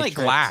running, they sound like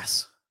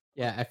glass.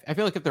 Yeah, I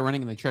feel like if they're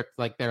running in the trip,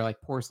 like they're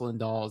like porcelain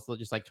dolls, they'll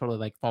just like totally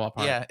like fall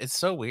apart. Yeah, it's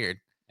so weird.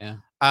 Yeah.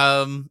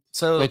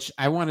 So which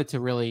I wanted to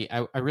really,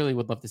 I really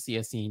would love to see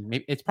a scene.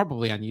 Maybe it's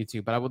probably on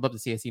YouTube, but I would love to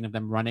see a scene of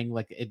them running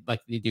like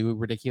they do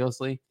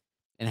ridiculously,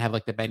 and have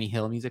like the Benny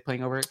Hill music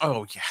playing over it.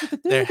 Oh yeah,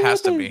 there has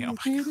to be. Oh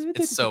my God,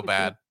 it's so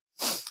bad.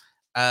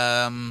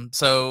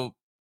 So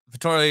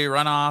Vittoria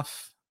run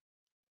off,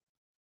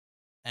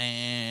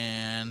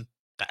 and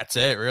that's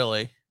it,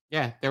 really.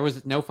 Yeah, there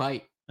was no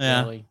fight.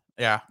 Yeah, really.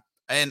 Yeah,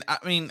 and I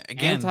mean,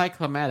 again,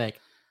 anticlimactic,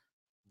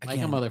 like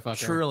a motherfucker.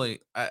 Truly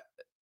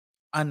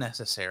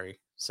unnecessary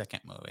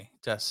second movie.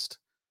 Just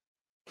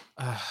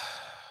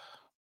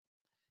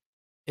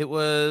It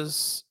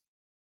was.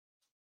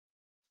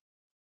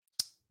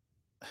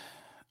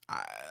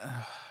 I,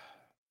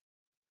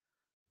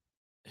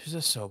 it was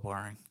just so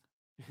boring.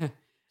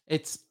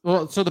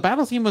 So the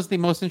battle scene was the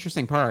most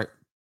interesting part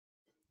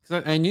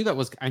because I knew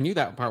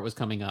that part was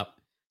coming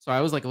up. So I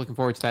was like looking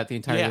forward to that the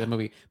entirety of Yeah. the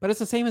movie. But it's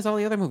the same as all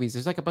the other movies.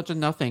 There's like a bunch of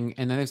nothing,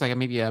 and then there's like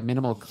maybe a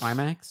minimal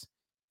climax,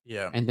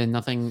 Yeah. and then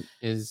nothing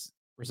is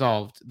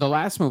resolved. The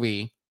last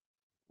movie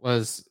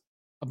was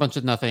a bunch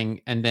of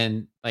nothing, and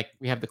then like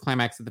we have the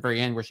climax at the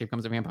very end where she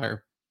becomes a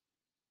vampire.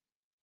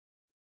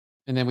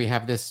 And then we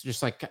have this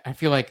just like I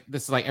feel like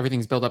this is like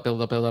everything's build up,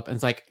 build up, build up, and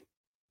it's like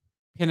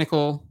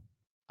pinnacle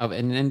of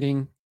an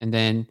ending, and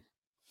then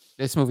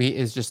this movie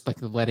is just like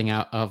the letting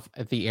out of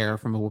the air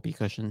from a whoopee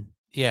cushion.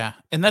 Yeah.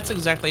 And that's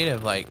exactly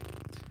it. Like,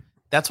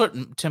 that's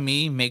what to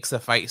me makes the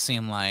fight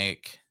seem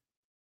like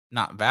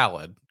not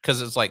valid,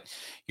 because it's like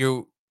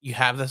you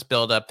have this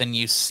build up, then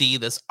you see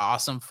this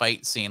awesome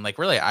fight scene. Like,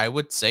 really, I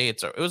would say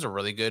it was a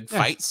really good Yeah.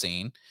 fight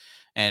scene,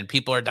 and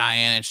people are dying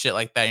and shit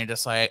like that. And you're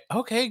just like,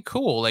 okay,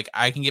 cool. Like,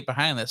 I can get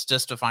behind this,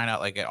 just to find out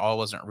like it all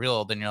wasn't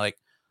real. Then you're like,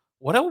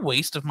 what a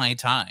waste of my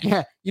time.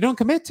 Yeah, you don't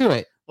commit to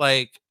it.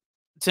 Like,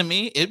 to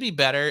me, it'd be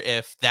better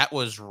if that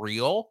was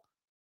real,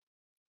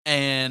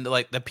 and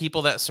like the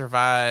people that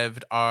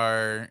survived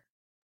are,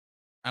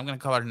 I'm gonna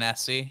call her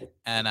Nessie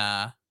and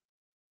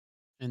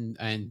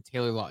And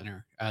Taylor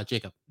Lautner,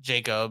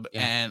 Jacob,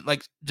 Yeah. and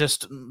like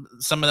just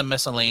some of the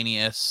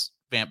miscellaneous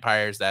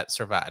vampires that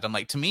survived. I'm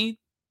like, to me,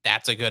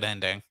 that's a good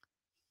ending.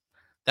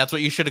 That's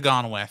what you should have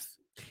gone with.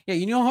 Yeah,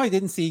 you know how I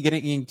didn't see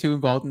getting too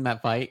involved in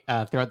that fight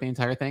throughout the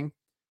entire thing?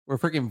 Were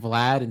freaking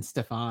Vlad and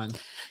Stefan.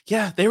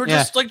 Yeah, they were Yeah,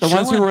 just like the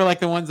ones who chilling. were like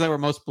the ones that were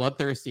most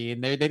bloodthirsty,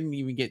 and they didn't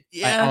even get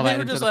Yeah, all they that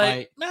were into just the like,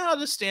 fight. no, I'll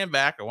just stand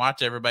back and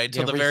watch everybody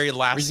till the we're very just,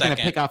 last we're just second.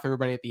 gonna pick off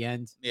everybody at the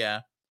end. Yeah.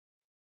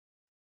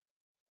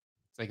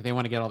 It's like they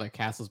want to get all their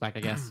castles back,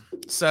 I guess.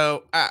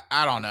 So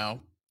I don't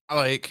know.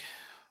 Like,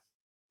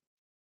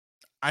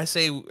 I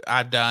say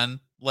I'm done.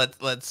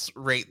 Let's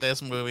rate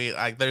this movie.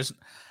 Like, there's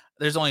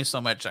only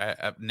so much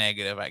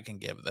negative I can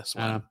give this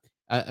one.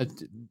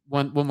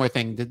 One more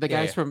thing. Did the Yeah,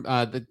 guys yeah. from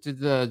did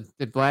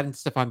Vlad and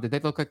Stefan, did they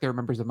look like they were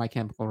members of My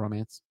Chemical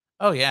Romance?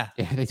 Oh yeah,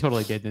 Yeah, they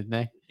totally did, didn't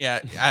they? yeah.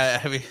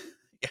 I mean,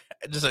 yeah,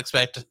 I just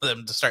expected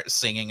them to start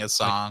singing a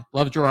song.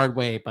 Love Gerard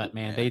Way, but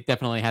man, Yeah. they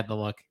definitely had the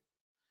look.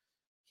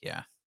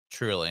 Yeah,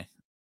 truly.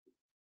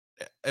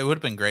 It would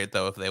have been great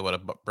though if they would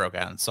have broke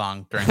out in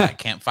song during that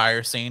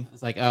campfire scene.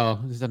 It's like, oh,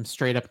 this is some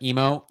straight up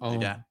emo. Oh,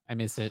 Yeah. I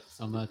miss it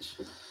so much.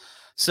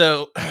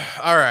 So,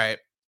 all right.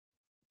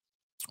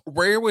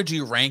 Where would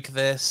you rank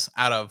this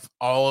out of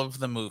all of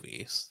the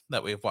movies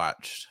that we've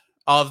watched?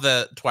 All of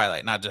the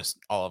Twilight, not just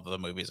all of the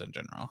movies in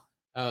general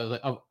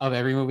Of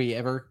every movie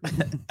ever.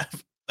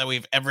 that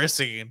we've ever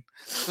seen.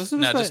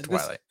 No, just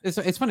Twilight.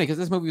 It's funny because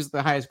this movie was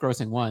the highest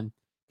grossing one.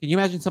 Can you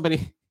imagine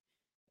somebody?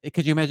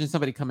 Could you imagine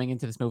somebody coming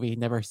into this movie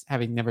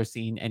having never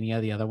seen any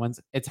of the other ones?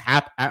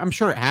 I'm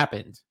sure it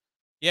happened.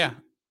 Yeah.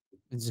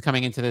 And just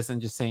coming into this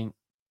and just saying,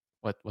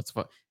 what's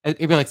what?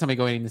 It'd be like somebody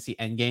going in to see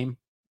Endgame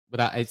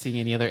without seeing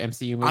any other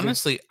MCU movie.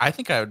 Honestly, I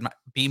think I would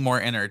be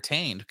more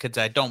entertained because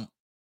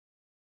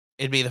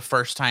it'd be the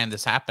first time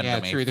this happened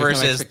to me. True,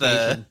 versus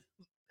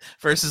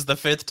the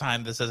fifth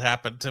time this has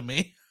happened to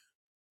me.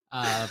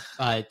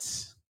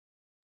 But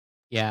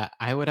yeah,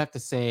 I would have to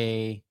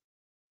say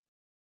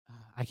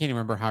I can't even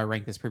remember how I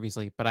ranked this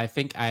previously, but I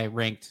think I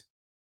ranked,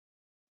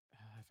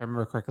 if I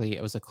remember correctly,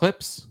 it was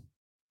Eclipse,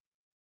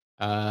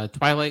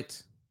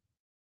 Twilight,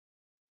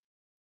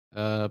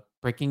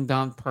 Breaking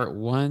Dawn Part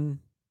 1,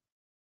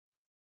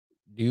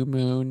 New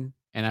Moon,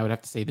 and I would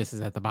have to say this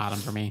is at the bottom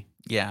for me.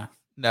 Yeah.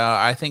 No,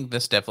 I think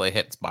this definitely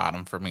hits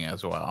bottom for me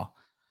as well.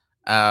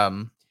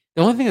 The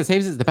only thing that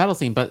saves it is the battle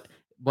scene, but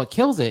what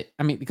kills it,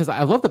 I mean, because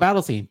I love the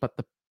battle scene, but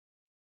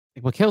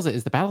what kills it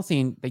is the battle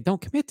scene, they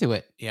don't commit to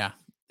it. Yeah.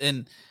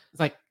 And it's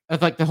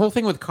like the whole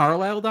thing with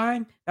Carlisle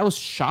dying, that was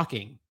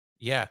shocking.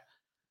 Yeah.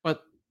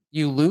 But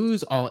you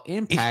lose all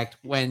impact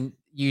when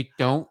you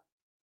don't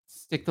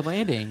stick the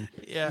landing.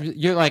 Yeah.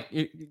 You're like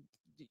you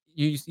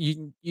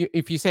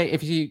if you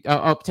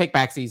take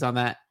backsies on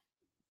that.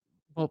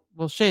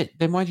 Well shit,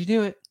 then why'd you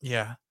do it?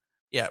 Yeah.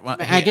 Yeah. Well,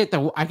 I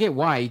get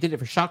why you did it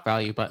for shock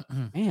value, but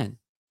man.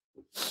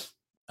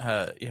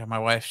 Yeah, my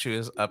wife, she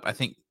was up, I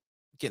think,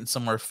 getting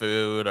some more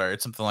food or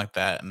something like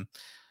that, and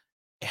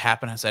it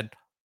happened. I said,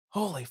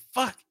 holy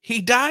fuck,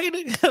 he died.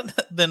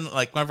 Then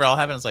like whenever it all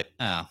happened, it's like,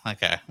 oh,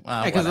 okay.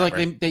 Well, because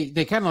like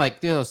they kind of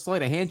like do a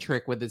sleight of hand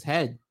trick with his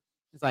head.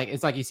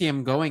 It's like you see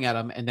him going at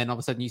him, and then all of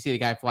a sudden you see the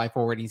guy fly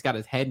forward. And he's got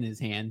his head in his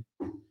hand.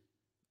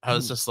 I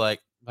was just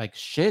like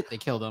shit, they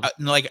killed him.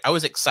 I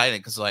was excited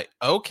because like,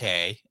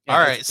 okay, all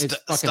right,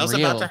 stuff's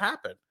about to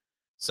happen.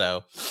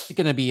 So it's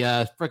gonna be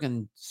a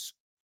freaking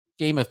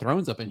Game of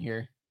Thrones up in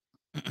here.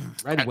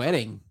 Red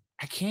Wedding.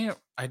 I can't.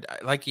 I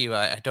like you.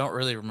 I don't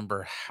really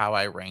remember how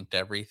I ranked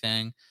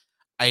everything.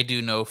 I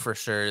do know for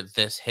sure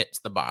this hits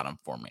the bottom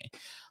for me.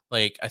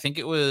 Like, I think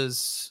it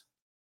was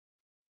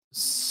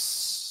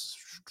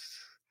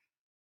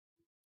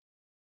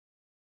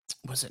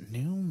was it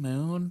New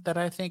Moon that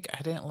I think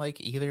I didn't like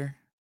either?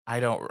 I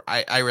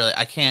really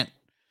I can't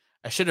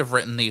I should have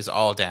written these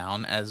all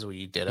down as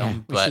we did Yeah,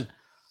 them, we should. but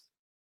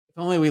If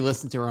only we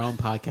listened to our own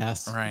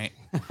podcast. right.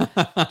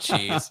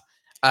 Jeez.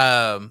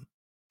 Um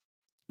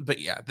but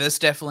yeah, this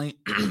definitely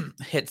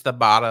hits the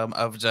bottom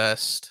of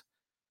just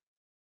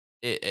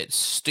it's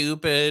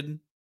stupid,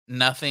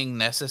 nothing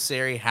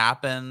necessary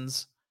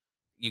happens.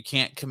 You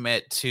can't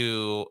commit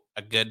to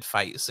a good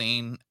fight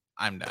scene.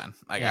 I'm done.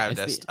 Like Yeah,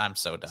 I'm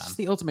so it's just done.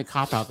 the ultimate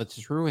cop out that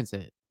just ruins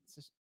it.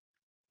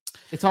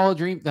 It's all a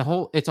dream. The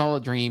whole it's all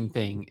a dream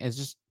thing. It's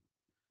just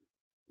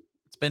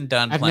It's been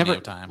done I've plenty never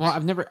of times.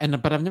 I've never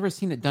but I've never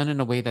seen it done in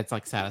a way that's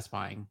like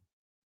satisfying.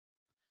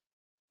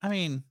 I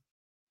mean,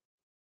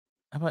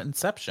 how about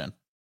Inception?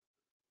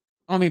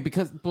 I mean,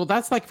 because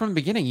that's like from the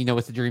beginning,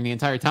 it's a dream the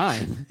entire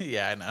time.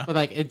 Yeah, I know. But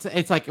like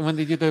it's like when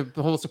they do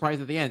the whole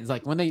surprise at the end. It's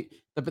like when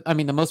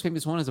the most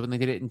famous one is when they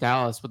did it in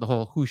Dallas with the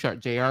whole "Who Shot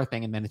Jr."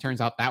 thing, and then it turns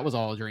out that was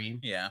all a dream.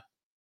 Yeah.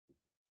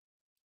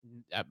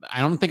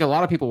 I don't think a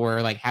lot of people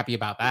were like happy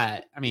about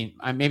that. I mean,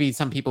 maybe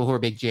some people who are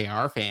big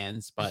JR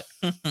fans, but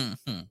who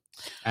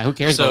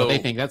cares about what they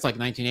So, think? That's like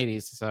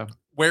 1980s. So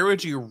where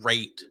would you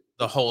rate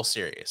the whole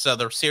series? So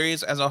the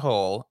series as a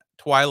whole,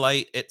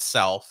 Twilight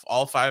itself,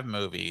 all 5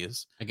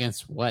 movies,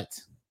 against what?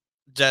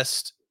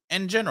 just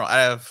in general,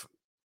 out of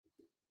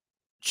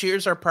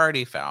Cheers or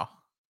Party Foul.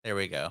 There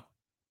we go.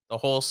 The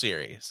whole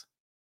series.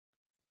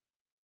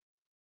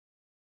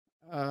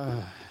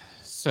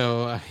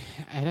 So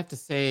I'd have to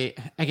say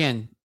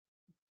again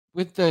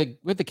with the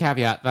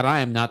caveat that I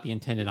am not the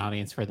intended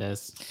audience for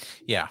this.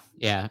 Yeah.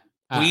 Yeah,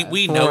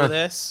 We know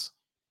this.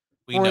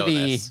 We for know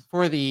the this.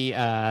 for the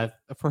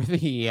for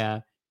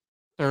the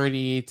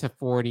 30 to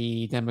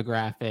 40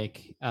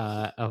 demographic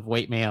of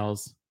white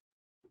males.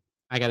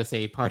 I gotta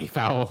say, Party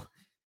Foul.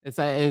 It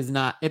is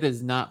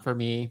not for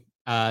me.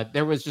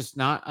 There was just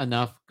not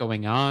enough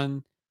going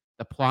on.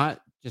 The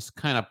plot just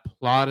kind of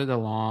plodded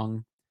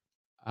along.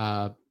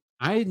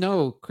 I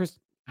know Chris.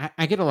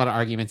 I get a lot of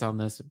arguments on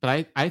this,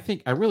 but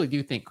I really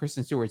do think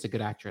Kristen Stewart's a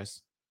good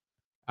actress.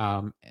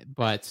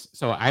 But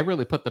so I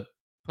really put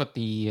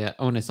the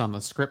onus on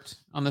the script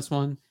on this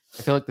one.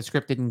 I feel like the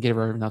script didn't give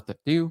her enough to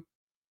do.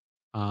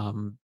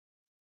 Um,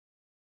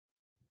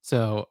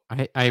 so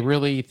I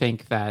really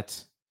think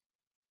that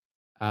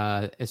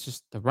it's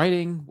just the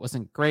writing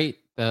wasn't great.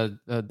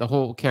 The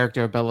whole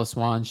character of Bella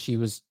Swan, she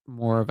was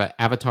more of an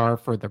avatar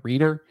for the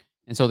reader,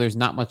 and so there's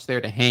not much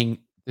there to hang.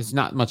 There's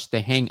not much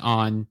to hang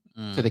on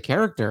to the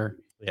character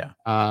Yeah.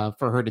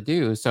 for her to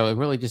do. So it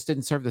really just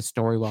didn't serve the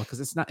story well because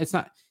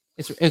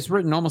it's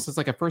written almost as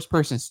like a first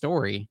person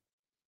story,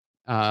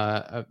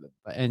 uh,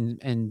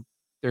 and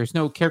there's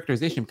no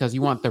characterization because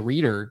you want the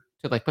reader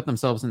to like put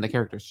themselves in the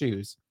character's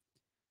shoes.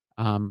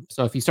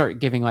 So if you start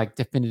giving like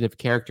definitive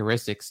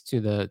characteristics to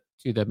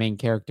the main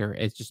character,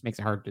 it just makes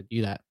it hard to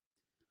do that.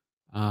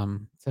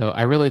 So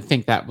I really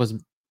think that was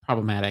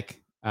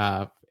problematic.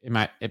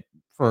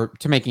 For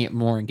to making it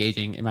more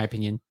engaging, in my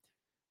opinion.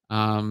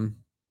 So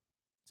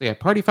yeah,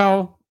 Party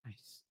Foul.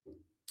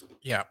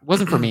 Yeah.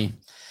 Wasn't for me.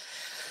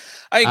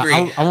 I agree.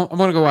 I want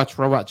to go watch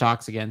Robot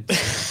Jocks again.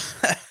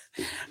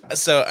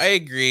 So I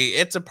agree.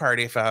 It's a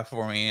party foul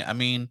for me. I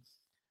mean,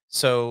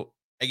 so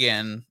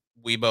again,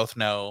 we both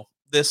know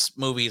this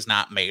movie is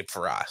not made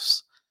for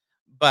us.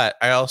 But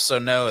I also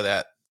know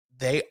that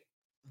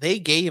they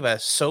gave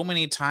us so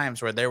many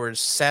times where there were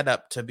set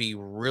up to be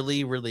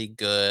really, really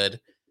good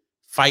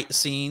fight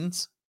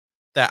scenes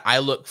that I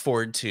look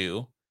forward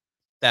to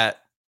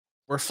that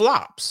were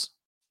flops.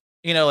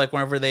 Like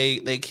whenever they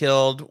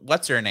killed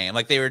what's her name?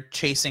 Like they were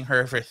chasing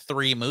her for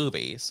 3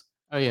 movies.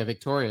 Oh yeah,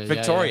 Victoria.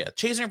 Victoria, Yeah.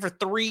 chasing her for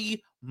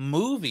 3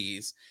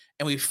 movies,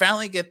 and we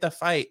finally get the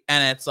fight,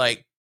 and it's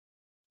like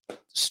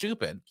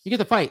stupid. You get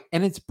the fight,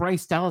 and it's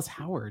Bryce Dallas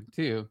Howard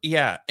too.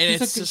 Yeah, and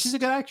She's a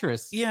good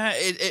actress. Yeah,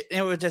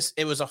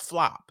 it was a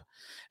flop.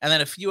 And then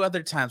a few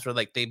other times where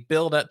like they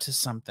build up to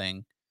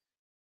something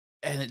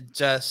and it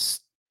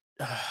just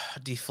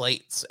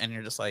deflates, and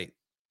you're just like,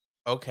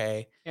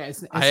 okay, Yeah,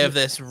 I have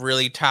this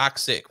really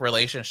toxic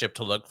relationship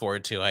to look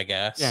forward to, I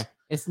guess. Yeah,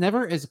 it's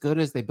never as good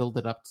as they build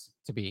it up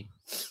to be.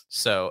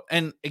 So,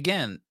 and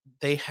again,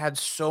 they had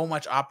so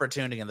much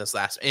opportunity in this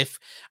last.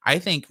 I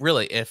think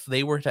really, if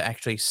they were to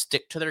actually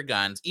stick to their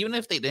guns, even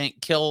if they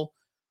didn't kill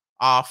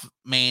off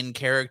main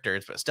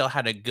characters, but still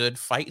had a good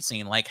fight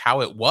scene like how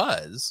it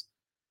was,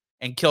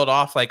 and killed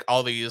off like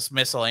all these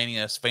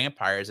miscellaneous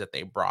vampires that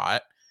they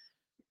brought,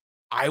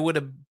 I would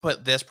have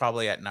put this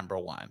probably at number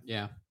 1.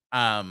 Yeah.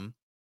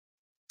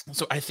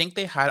 So I think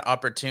they had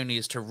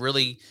opportunities to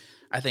really,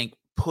 I think,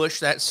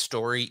 push that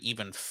story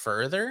even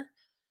further.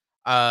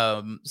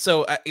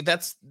 So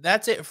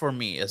that's it for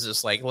me. Is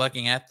just like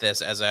looking at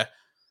this as a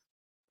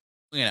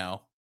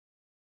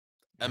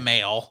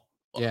male.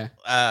 Yeah.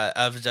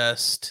 Of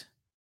just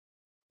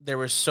there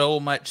was so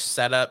much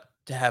setup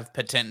to have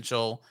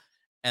potential,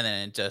 and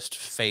then it just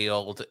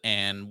failed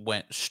and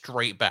went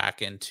straight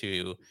back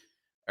into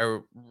a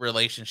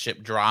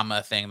relationship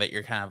drama thing that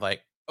you're kind of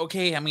like,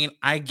 okay, I mean,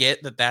 I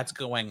get that that's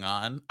going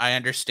on. I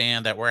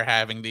understand that we're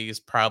having these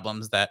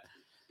problems that,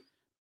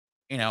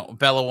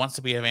 Bella wants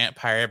to be a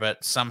vampire,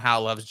 but somehow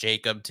loves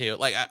Jacob too.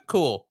 Like,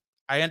 cool.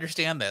 I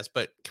understand this,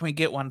 but can we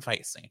get one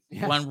fight scene?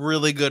 Yeah. One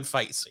really good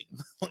fight scene.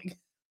 Like,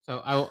 So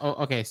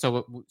okay,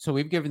 so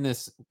we've given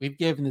this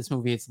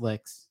movie its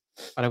licks,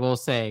 but I will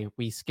say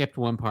we skipped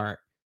one part.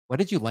 What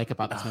did you like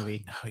about this oh,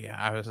 movie? oh yeah,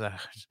 I was,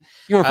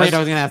 You were I afraid was, I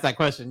was gonna ask that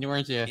question, you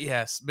weren't you?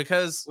 yes,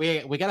 because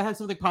We gotta have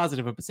something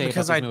positive to say about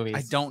because these I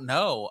movies. don't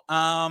know.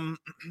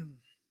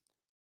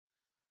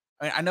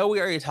 I know we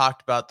already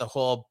talked about the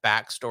whole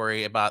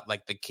backstory about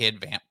like the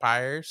kid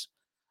vampires.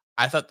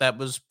 I thought that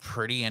was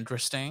pretty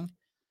interesting.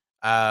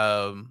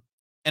 Um,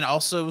 and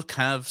also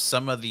kind of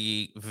some of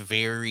the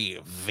very,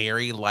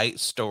 very light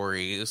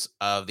stories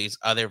of these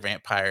other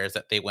vampires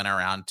that they went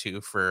around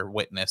to for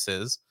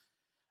witnesses.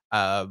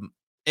 Um,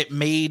 it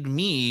made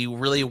me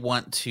really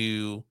want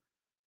to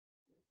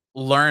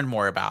learn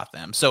more about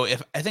them. So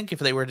if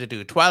they were to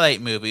do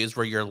Twilight movies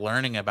where you're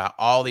learning about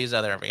all these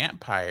other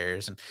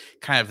vampires and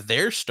kind of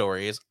their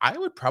stories, I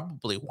would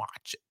probably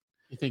watch it.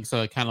 You think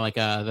so? Kind of like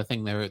the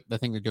thing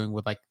they're doing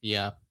with like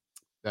the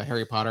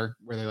Harry Potter,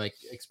 where they're like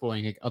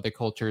exploring like, other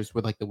cultures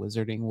with like the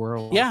wizarding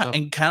world and Yeah, stuff.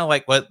 and kind of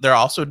like what they're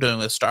also doing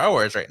with Star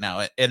Wars right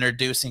now,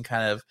 introducing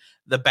kind of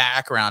the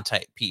background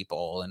type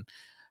people and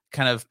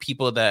kind of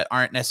people that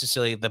aren't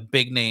necessarily the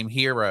big name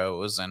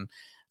heroes. And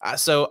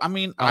so, I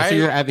mean, Oh, so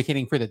you're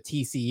advocating for the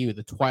TCU,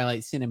 the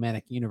Twilight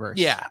Cinematic Universe.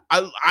 yeah,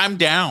 I'm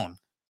down.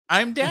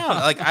 I'm down.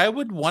 Like, I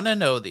would want to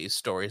know these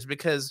stories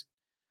because,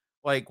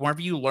 like, whenever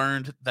you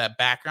learned the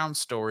background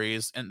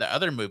stories in the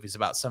other movies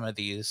about some of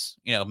these,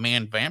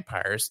 man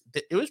vampires,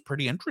 it was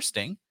pretty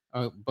interesting.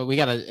 Oh, but we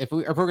gotta if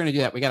we're gonna do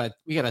that, we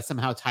gotta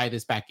somehow tie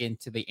this back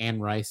into the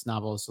Anne Rice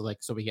novels.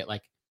 So we get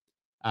like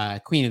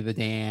Queen of the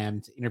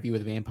Damned, Interview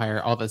with a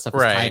Vampire, all that stuff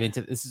is tied Right.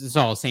 into this. Is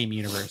all the same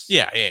universe.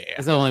 Yeah, yeah, yeah.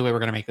 It's the only way we're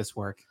gonna make this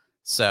work.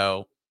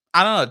 So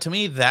I don't know. To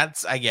me,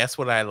 that's I guess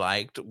what I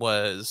liked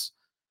was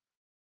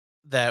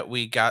that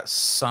we got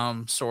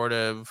some sort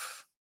of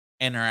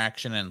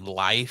interaction in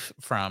life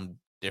from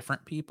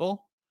different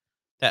people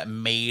that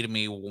made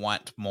me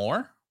want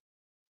more,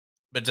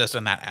 but just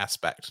in that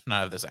aspect,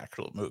 not of this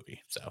actual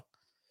movie. So,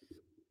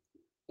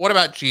 what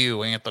about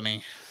you,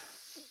 Anthony?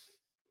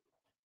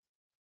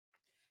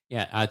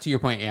 Yeah, to your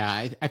point,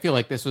 yeah, I feel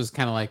like this was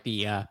kind of like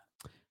the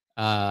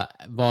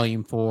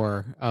volume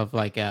 4 of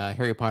like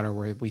Harry Potter,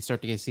 where we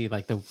start to get to see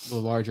like the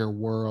larger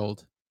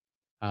world.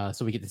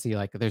 So we get to see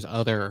like there's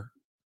other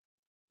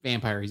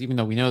vampires, even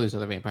though we know there's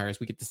other vampires,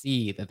 we get to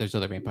see that there's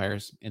other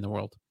vampires in the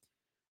world.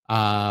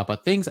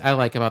 But things I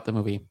like about the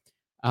movie,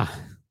 uh,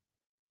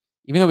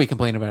 even though we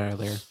complained about it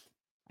earlier,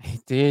 I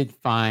did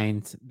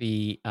find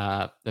the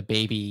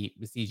baby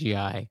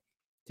CGI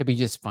to be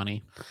just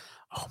funny.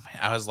 Oh man,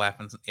 I was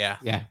laughing. Yeah,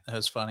 Yeah, that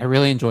was I funny.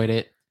 really enjoyed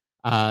it.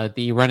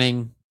 The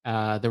running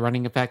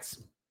effects,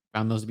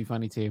 found those to be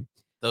funny too.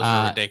 Those were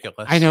I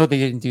ridiculous. know they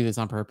didn't do this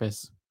on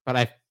purpose, but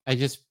I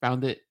just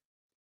found it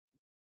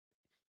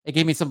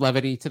gave me some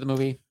levity to the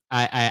movie.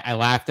 I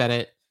laughed at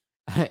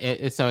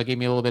it. So it gave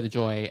me a little bit of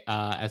joy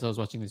as I was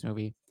watching this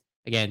movie.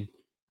 Again,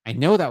 I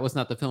know that was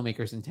not the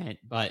filmmaker's intent,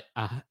 but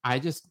I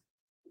just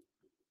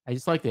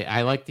liked it.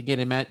 I like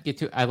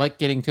to I like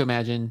getting to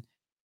imagine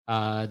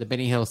the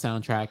Benny Hill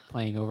soundtrack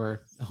playing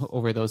over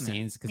those Yeah.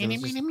 scenes, because it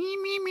was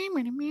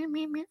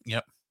just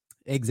Yep.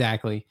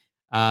 exactly.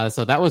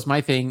 So that was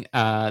my thing.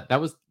 That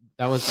was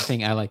the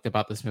thing I liked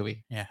about this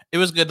movie. Yeah. It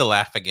was good to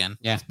laugh again.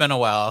 Yeah. It's been a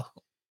while.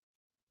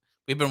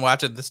 We've been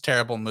watching this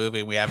terrible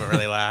movie. We haven't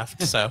really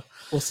laughed. So,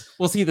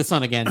 We'll see the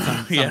sun again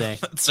yeah, someday.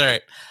 that's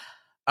right.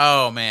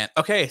 Oh, man.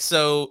 Okay.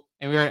 So,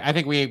 And I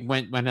think we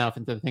went enough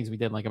into the things we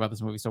didn't like about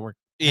this movie, so I think we're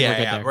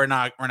good yeah, there. we're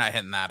not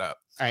hitting that up.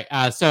 All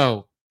right.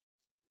 So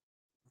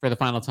for the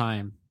final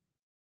time,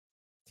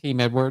 Team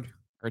Edward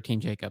or Team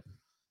Jacob?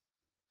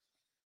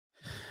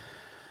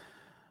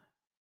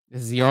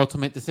 This is your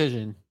ultimate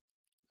decision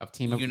of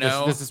Team. You This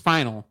know, this is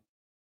final.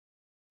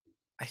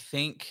 I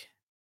think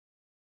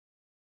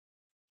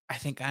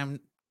I'm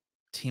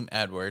Team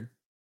Edward.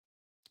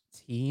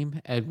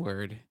 Team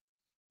Edward.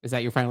 Is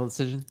that your final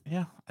decision?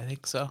 Yeah, I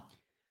think so.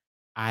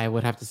 I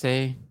would have to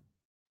say,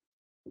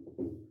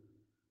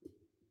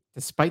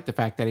 despite the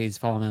fact that he's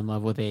fallen in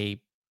love with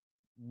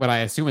what I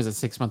assume is a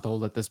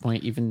 6-month-old at this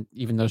point,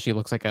 even though she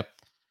looks like a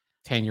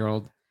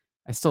 10-year-old,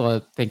 I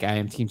still think I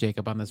am Team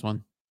Jacob on this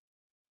one.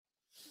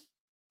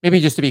 Maybe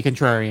just to be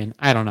contrarian.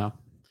 I don't know,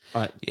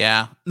 but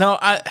Yeah. No,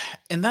 I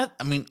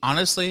mean,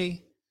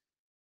 honestly,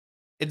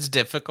 it's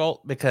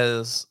difficult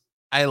because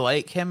I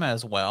like him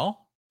as well.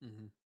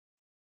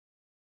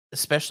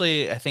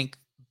 Especially I think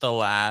the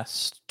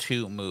last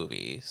 2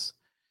 movies.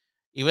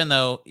 Even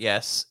though,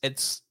 yes,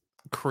 it's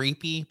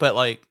creepy, but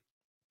like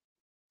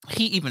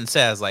he even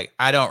says like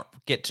I don't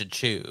get to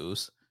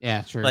choose.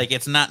 yeah, sure. Like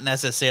it's not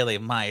necessarily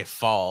my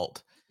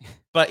fault.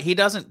 But he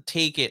doesn't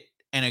take it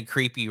in a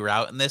creepy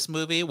route in this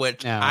movie,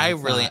 which No, I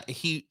it's really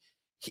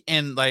not.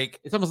 and like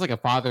It's almost like a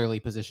fatherly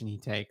position he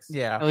takes.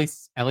 yeah.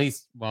 At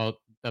least, well,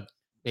 the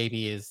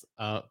baby is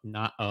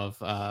not of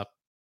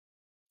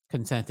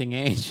consenting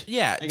age.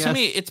 Yeah, I to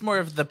me, guess. it's more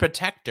of the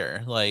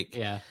protector, like,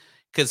 Yeah.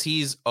 because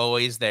he's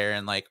always there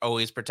and like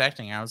always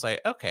protecting her. I was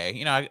like,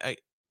 okay,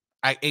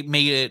 I it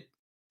made it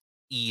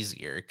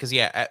easier because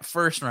yeah, at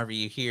first whenever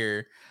you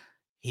hear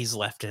he's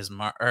left his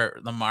mark or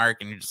the mark,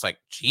 and you're just like,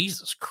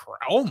 Jesus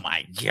Christ, oh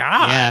my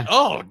god, Yeah.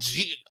 oh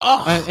gee,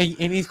 oh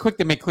And he's quick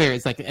to make clear.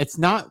 It's like it's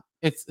not.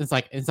 It's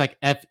like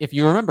if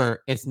you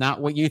remember, it's not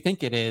what you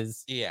think it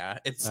is. yeah,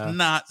 it's So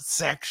not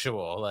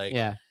sexual, like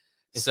yeah,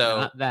 it's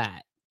so. not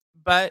that.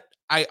 But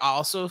I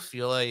also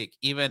feel like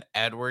even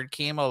Edward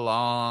came a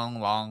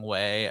long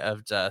way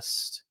of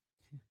just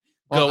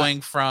Well,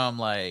 going from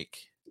like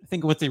I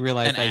think once he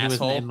realized an that he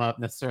wasn't asshole.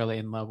 necessarily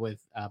in love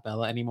with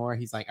Bella anymore,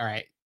 he's like, all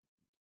right,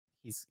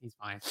 he's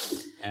fine.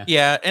 Yeah.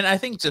 Yeah, and I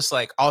think just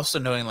like also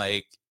knowing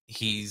like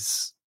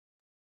he's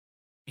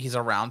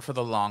around for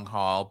the long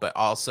haul, but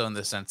also in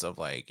the sense of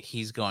like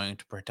he's going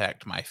to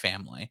protect my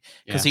family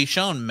because Yeah. he's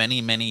shown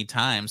many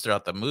times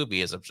throughout the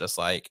movie as of just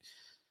like,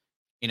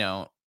 you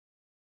know,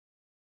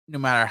 no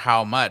matter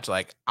how much,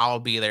 like I'll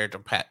be there to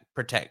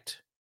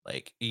protect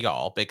like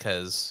y'all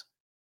because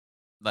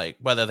like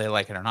whether they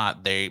like it or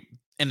not, they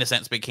in a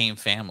sense became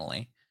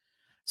family.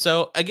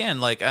 So again,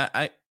 like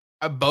I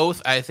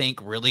both I think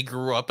really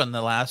grew up in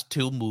the last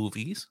two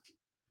movies.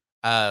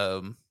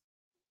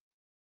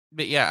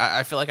 But yeah,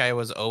 I feel like I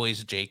was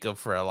always Jacob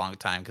for a long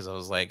time because I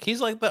was like,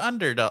 he's like the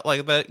underdog,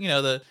 like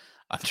the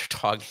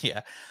underdog,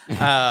 yeah.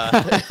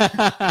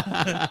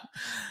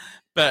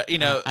 But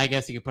I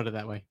guess you could put it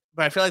that way.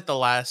 but I feel like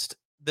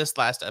this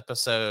last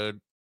episode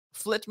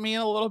flipped me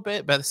a little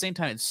bit, but at the same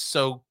time, it's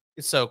so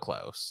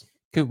close.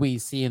 Could we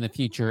see in the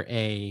future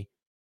a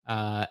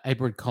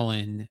Edward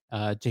Cullen,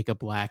 Jacob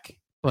Black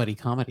buddy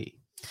comedy?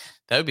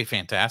 That would be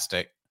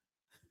fantastic.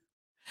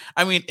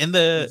 I mean, in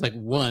the It's like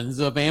one's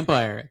a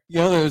vampire,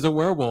 the other is a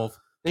werewolf.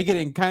 They get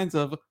in kinds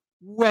of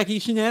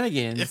wacky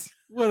shenanigans.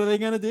 What are they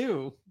gonna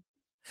do?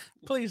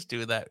 please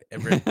do that,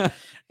 Everett.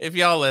 If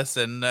y'all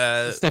listen,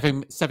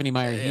 Stephanie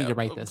Meyer, you yeah, need to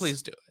write this.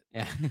 please do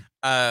it.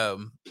 Yeah.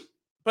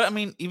 But I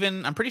mean,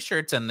 even I'm pretty sure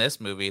it's in this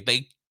movie.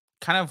 They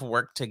kind of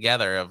work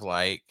together of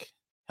like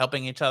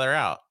helping each other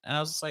out, and I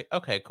was just like,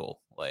 okay, cool.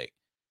 Like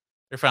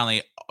they're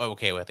finally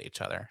okay with each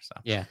other. So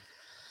Yeah.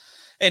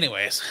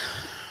 anyways,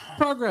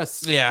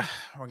 Progress. yeah,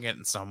 we're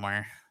getting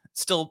somewhere.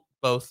 Still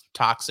both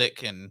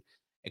toxic and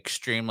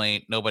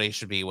extremely nobody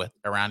should be with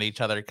around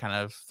each other kind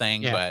of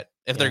thing. Yeah. But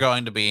if they're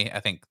going to be,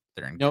 I think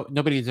they're in.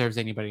 Nobody deserves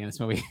anybody in this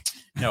movie.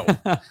 No,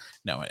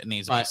 it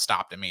needs to be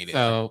stopped immediately.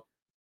 So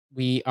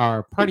we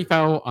are party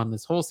foul on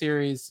this whole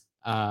series.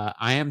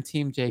 I am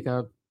Team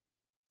Jacob.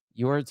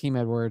 You are Team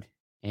Edward,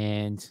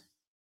 and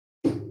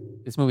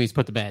this movie is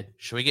put to bed.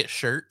 Should we get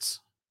shirts?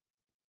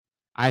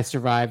 I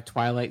survived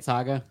Twilight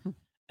Saga.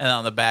 And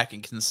on the back,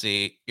 you can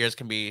see yours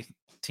can be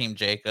Team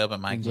Jacob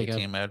and mine can be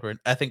Team Edward.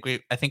 I think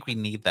we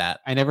need that.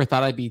 I never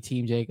thought I'd be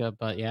Team Jacob,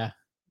 but yeah,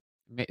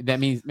 that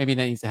means maybe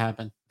that needs to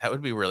happen. That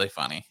would be really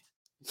funny.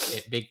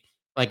 Just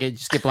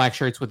get black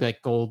shirts with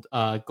like gold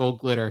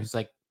glitter. It's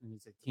like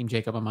Team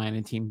Jacob on mine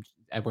and Team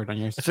Edward on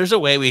yours. If there's a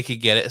way we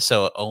could get it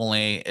so it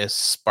only is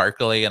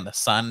sparkly in the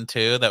sun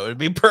too, that would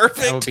be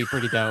perfect. That would be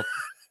pretty dope.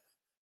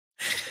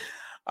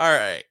 All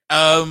right.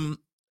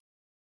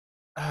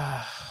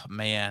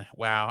 Man,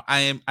 wow.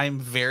 I'm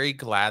very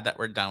glad that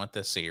we're done with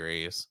this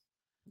series.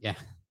 Yeah.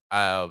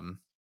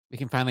 We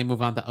can finally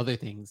move on to other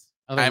things.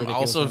 I'm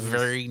also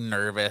very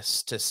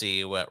nervous to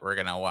see what we're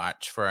gonna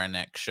watch for our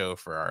next show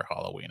for our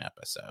Halloween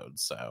episode.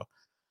 So,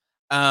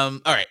 all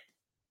right.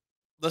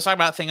 Let's talk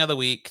about thing of the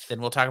week.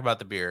 Then we'll talk about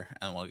the beer,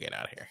 and we'll get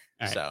out of here.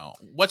 Right. So,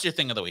 what's your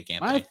thing of the week,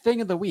 Anthony? My thing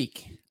of the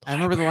week. I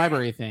remember the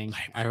library thing.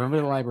 I remember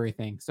the library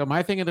thing. So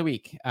my thing of the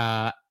week.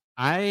 So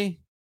I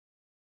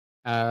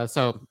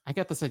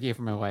got this idea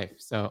from my wife.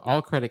 So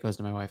all credit goes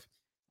to my wife.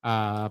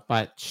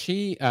 But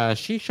she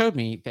showed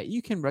me that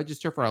you can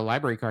register for a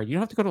library card. You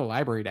don't have to go to a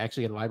library to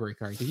actually get a library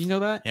card. Did you know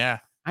that? Yeah.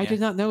 I did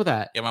not know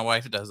that. Yeah, my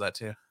wife does that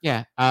too.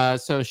 Yeah.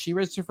 So she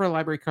registered for a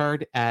library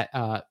card at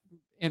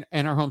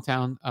in our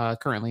hometown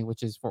currently,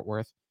 which is Fort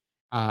Worth,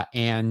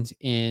 and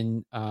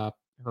in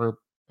her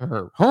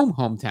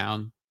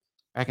hometown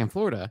back in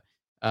Florida,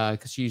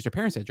 because she used her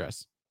parents'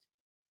 address.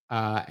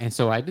 And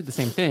so I did the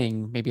same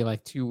thing maybe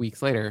like 2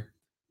 weeks later.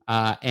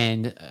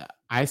 And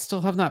I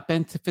still have not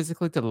been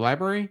physically to the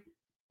library,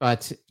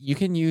 but you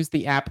can use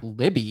the app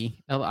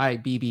Libby,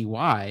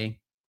 Libby,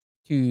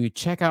 to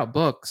check out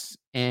books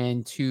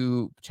and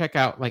to check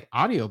out like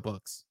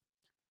audiobooks.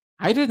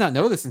 I did not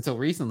know this until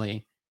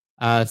recently.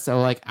 So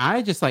like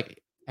I just like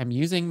am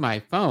using my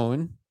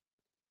phone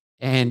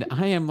and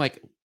I am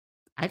like,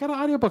 I got an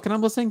audiobook and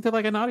I'm listening to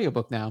like an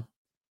audiobook now.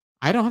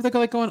 I don't have to go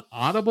like go on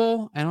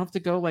Audible. I don't have to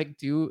go like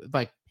do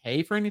like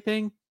pay for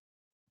anything.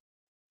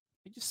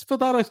 I just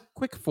filled out a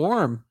quick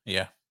form.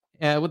 Yeah.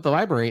 With the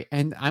library,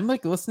 and I'm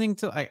like listening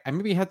to. I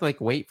maybe had to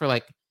like wait for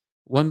like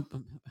one.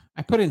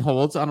 I put in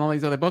holds on all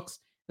these other books.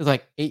 It's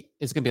like 8.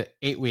 It's gonna be like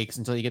 8 weeks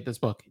until you get this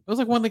book. It was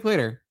like 1 week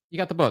later. You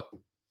got the book.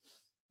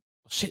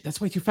 Shit, that's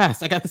way too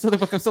fast. I got this other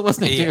book I'm still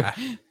listening to.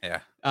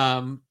 Yeah.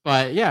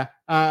 But yeah.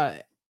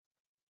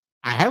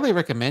 I highly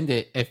recommend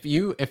it if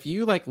you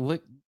like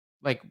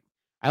like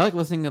I like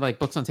listening to like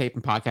books on tape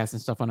and podcasts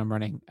and stuff when I'm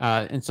running.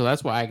 And so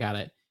that's why I got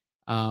it.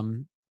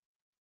 Um,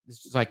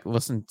 it's just like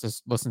listen to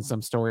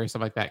some story or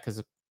stuff like that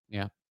because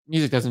yeah,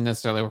 music doesn't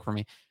necessarily work for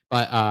me.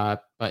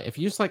 But if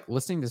you just like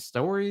listening to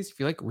stories, if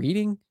you like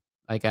reading,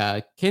 like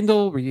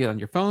Kindle, read it on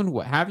your phone,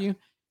 what have you,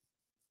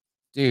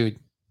 dude,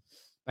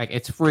 like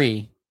it's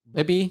free.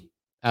 Libby,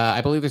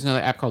 I believe there's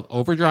another app called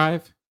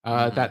Overdrive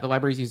that the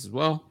libraries use as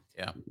well.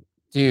 Yeah.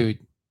 Dude,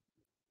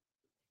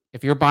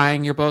 if you're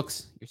buying your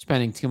books, you're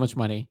spending too much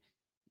money.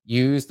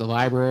 Use the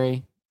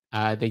library.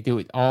 They do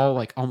it all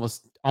like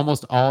almost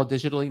all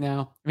digitally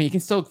now. I mean, you can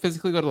still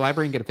physically go to the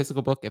library and get a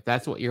physical book if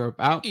that's what you're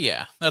about.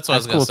 Yeah, that's what I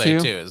was That's gonna cool say too.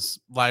 too. Is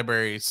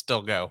libraries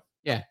still go?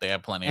 Yeah, They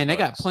have plenty of and they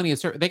got books. plenty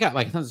of they got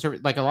like tons of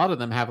service. Like a lot of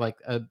them have like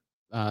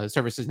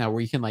services now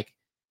where you can like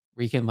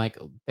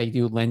they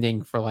do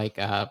lending for like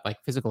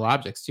physical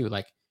objects too.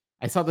 Like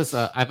I saw this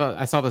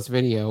I saw this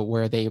video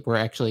where they were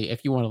actually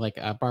if you want to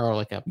like borrow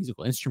like a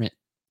musical instrument,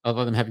 a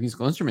lot of them have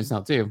musical instruments now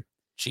too.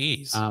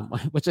 Jeez.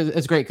 Which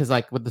is great because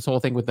like with this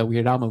whole thing with the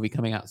Weird Al movie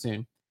coming out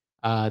soon,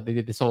 they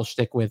did this whole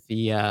shtick with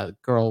the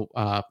girl,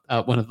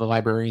 one of the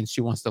librarians.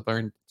 She wants to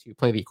learn to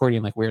play the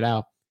accordion like Weird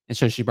Al, and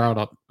so she borrowed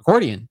an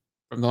accordion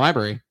from the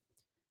library.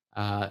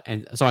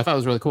 And so I thought it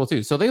was really cool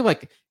too. So they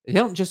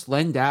don't just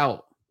lend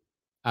out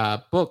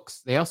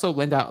books; they also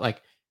lend out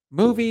like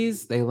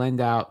movies. They lend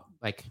out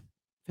like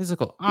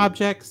physical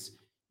objects.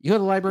 You go to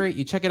the library,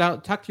 you check it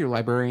out, talk to your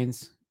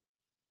librarians.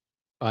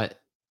 But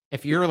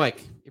if you're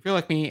like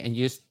me and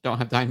you just don't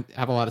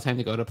have a lot of time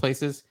to go to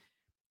places,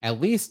 at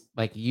least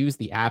like use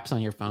the apps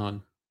on your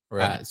phone,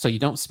 Right. so you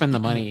don't spend the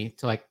money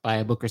to like buy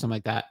a book or something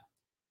like that,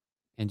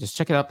 and just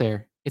check it out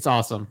there. It's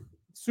awesome,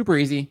 super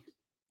easy.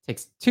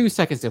 Takes 2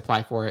 seconds to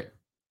apply for it.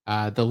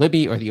 The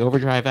Libby or the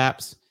Overdrive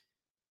apps,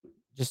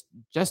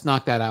 just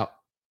knock that out.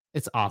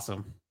 It's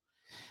awesome.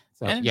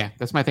 So And yeah,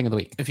 that's my thing of the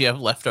week. if you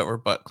have leftover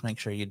books, make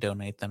sure you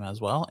donate them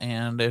as well.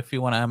 And if you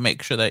want to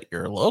make sure that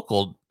your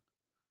local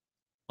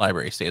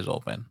library stays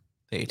open,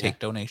 they take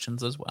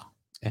donations as well.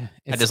 Yeah,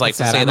 I just like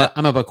to sad. say that.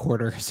 I'm a book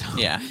hoarder, so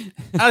Yeah,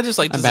 I just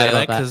like to I'm bad say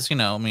that about that. because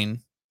I mean,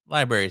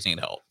 libraries need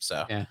help.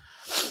 So Yeah.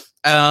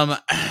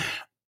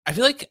 I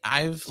feel like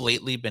I've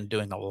lately been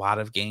doing a lot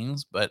of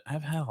games, but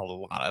I've had a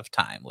lot of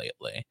time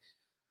lately.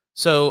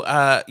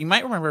 So you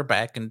might remember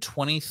back in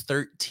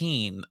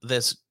 2013,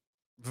 this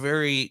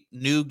very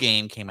new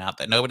game came out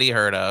that nobody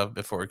heard of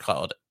before,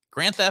 called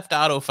Grand Theft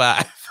Auto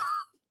 5.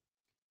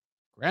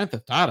 Grand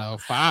Theft Auto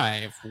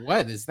 5.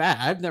 What is that?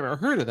 I've never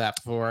heard of that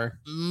before.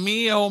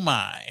 Me oh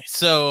my.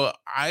 So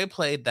I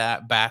played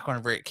that back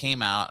whenever it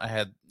came out. I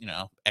had,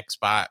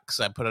 Xbox.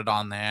 I put it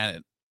on there.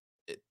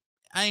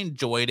 I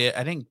enjoyed it.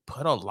 I didn't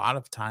put a lot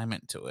of time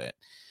into it.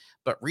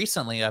 But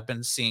recently I've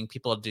been seeing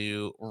people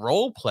do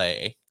role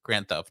play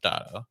Grand Theft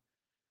Auto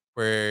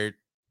where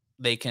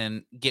they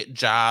can get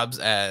jobs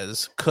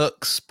as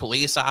cooks,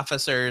 police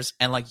officers,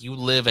 and like you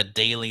live a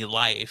daily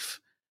life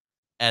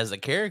as a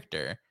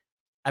character.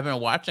 I've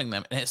been watching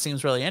them and it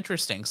seems really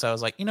interesting. So I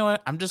was like, you know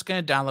what? I'm just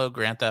going to download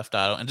Grand Theft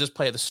Auto and just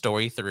play the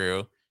story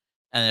through.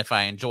 And if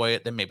I enjoy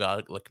it, then maybe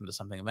I'll look into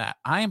something like that.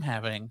 I am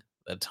having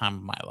the time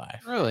of my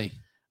life. Really?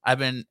 I've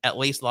been at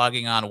least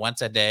logging on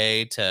once a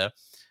day to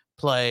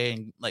play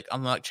and like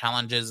unlock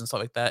challenges and stuff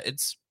like that.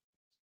 It's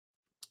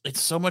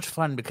so much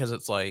fun because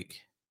it's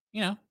like,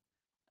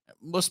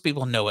 most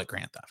people know what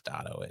Grand Theft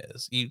Auto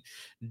is. You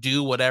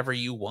do whatever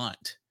you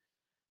want.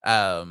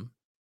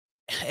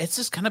 It's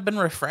just kind of been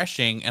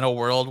refreshing in a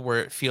world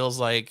where it feels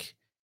like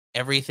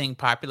everything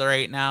popular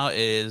right now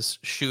is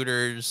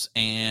shooters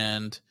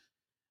and,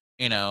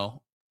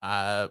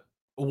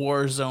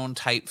 Warzone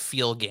type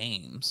feel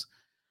games.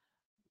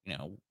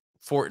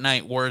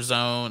 Fortnite,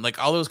 Warzone,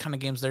 like all those kind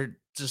of games, they're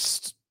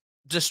just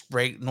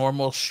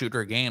normal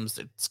shooter games.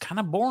 It's kind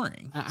of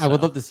boring. I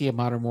would love to see a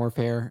Modern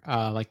Warfare,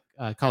 like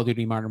Call of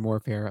Duty Modern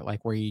Warfare,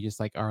 like where you just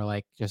like are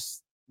like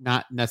just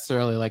not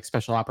necessarily like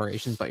special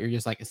operations, but you're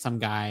just like some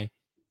guy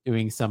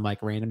doing some like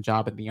random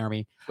job in the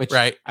army. Which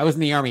Right. I was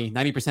in the army.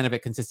 90% of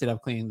it consisted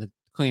of cleaning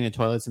the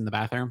toilets in the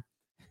bathroom,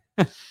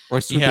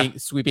 or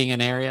sweeping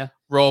an area.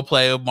 Role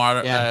play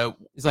modern. Yeah.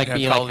 It's like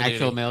being Call like of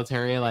actual Duty.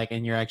 military, like,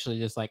 and you're actually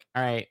just like,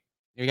 all right,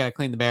 you got to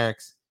clean the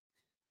barracks.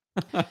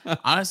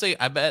 Honestly,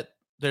 I bet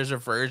there's a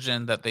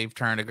version that they've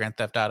turned a Grand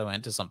Theft Auto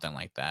into something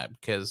like that,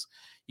 because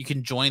you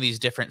can join these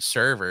different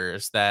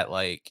servers that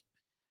like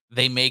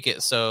they make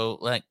it so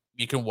like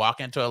you can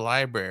walk into a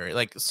library,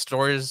 like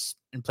stores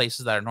in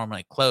places that are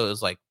normally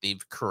closed. Like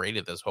they've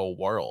created this whole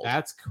world.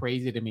 That's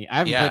crazy to me. I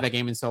haven't played that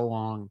game in so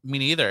long. Me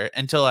neither,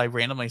 until I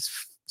randomly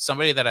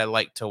somebody that I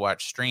like to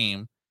watch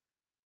stream,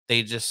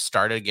 they just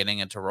started getting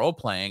into role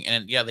playing,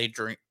 and yeah, they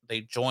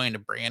joined a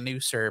brand new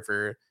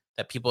server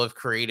that people have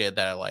created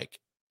that are like,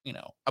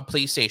 a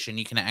police station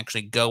you can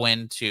actually go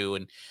into,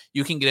 and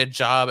you can get a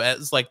job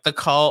as like the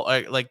call,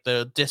 or like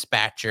the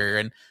dispatcher,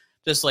 and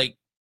just like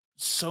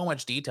so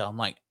much detail. I'm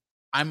like,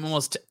 I'm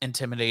almost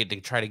intimidated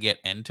to try to get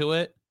into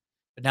it.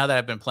 But now that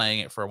I've been playing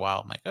it for a while,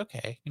 I'm like,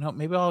 okay,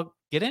 maybe I'll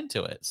get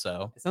into it.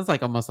 So it sounds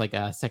like almost like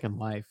a Second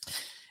Life.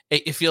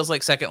 It feels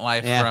like Second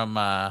Life Yeah. from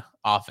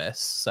Office.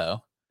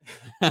 So,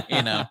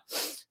 you know,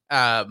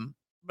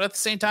 but at the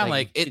same time,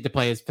 like you get to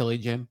play as Philly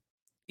Jim.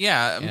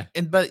 yeah,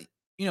 Yeah. but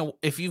you know,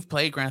 if you've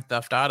played Grand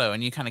Theft Auto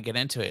and you kind of get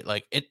into it,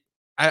 like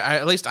I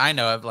at least I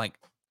know of like,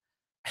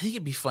 I think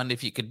it'd be fun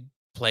if you could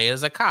play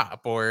as a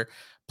cop or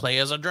play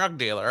as a drug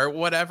dealer or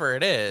whatever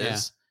it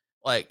is,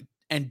 like,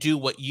 and do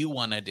what you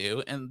want to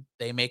do, and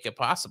they make it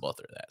possible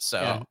through that. So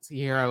Yeah. See,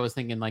 here I was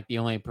thinking like the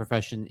only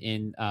profession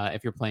in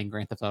if you're playing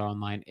Grand Theft Auto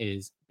Online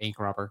is bank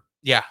robber.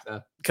 yeah,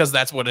 So, because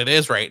that's what it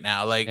is right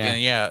now. Like, Yeah.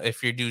 and yeah,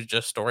 if you do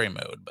just story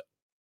mode, but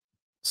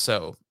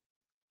so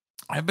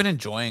I've been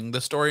enjoying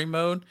the story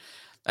mode.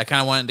 I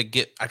kind of want to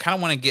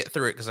get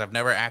through it because I've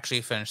never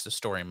actually finished the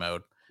story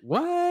mode.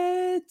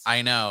 what?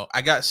 I know.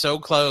 I got so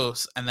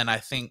close, and then I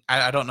think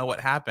I don't know what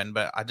happened,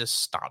 but I just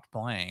stopped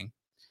playing.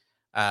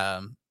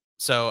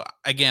 So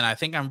again, I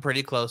think I'm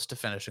pretty close to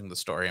finishing the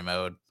story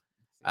mode.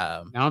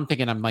 Now I'm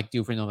thinking I'm like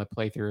due for another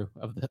playthrough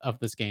of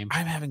this game.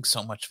 I'm having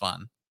so much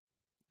fun.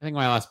 I think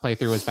my last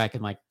playthrough was back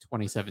in like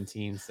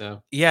 2017.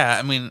 So Yeah,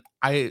 I mean,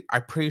 I'm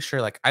pretty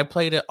sure like I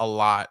played it a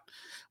lot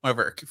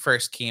whenever it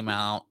first came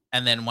out,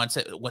 and then once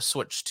it was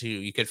switched to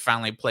you could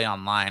finally play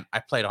online, I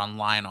played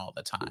online all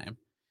the time,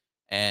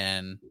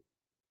 and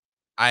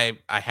I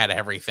had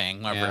everything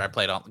whenever Yeah. I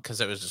played on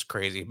because it was just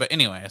crazy. But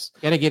anyways,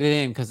 gotta get it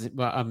in because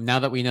now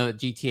that we know that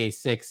GTA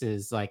 6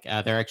 is like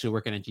they're actually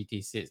working on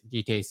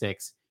GTA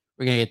 6,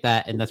 we're gonna get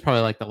that, and that's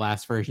probably like the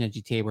last version of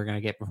GTA we're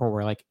gonna get before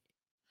we're like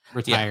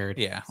retired.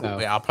 yeah, So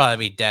I'll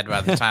probably be dead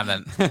by the time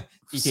that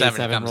GTA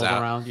 7 comes rolled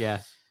out. around.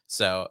 Yeah.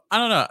 So I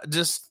don't know,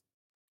 just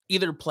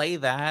either play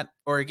that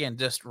or again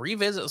just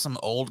revisit some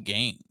old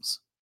games,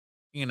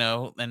 you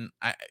know. And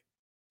I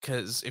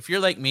because if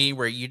you're like me,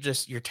 where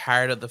you're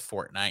tired of the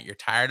Fortnite, you're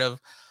tired of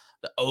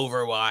the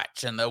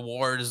Overwatch and the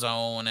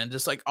Warzone and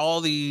just like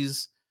all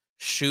these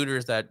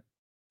shooters that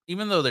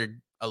even though they're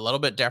a little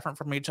bit different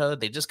from each other,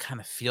 they just kind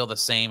of feel the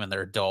same and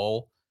they're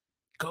dull.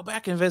 Go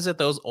back and visit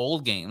those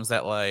old games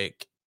that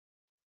like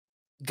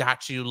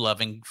got you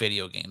loving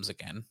video games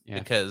again, Yeah.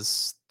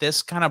 because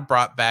this kind of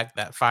brought back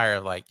that fire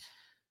of like,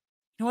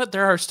 you know what,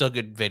 there are still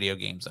good video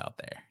games out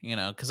there, you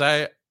know, because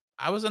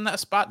I was in that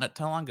spot not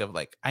too long ago of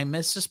like I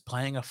miss just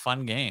playing a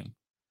fun game.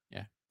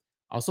 Yeah.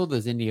 Also,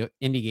 those indie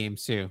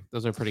games too.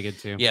 Those are pretty good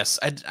too. Yes,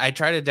 I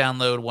try to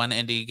download one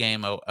indie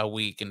game a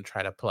week and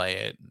try to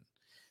play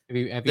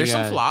it. There's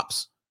some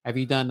flops. Have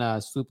you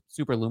done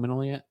Super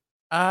Luminal yet?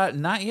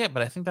 Not yet,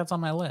 but I think that's on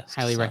my list.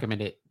 Highly so,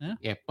 recommend it. yeah.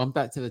 Yeah, bump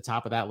that to the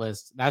top of that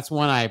list. That's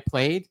one I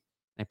played.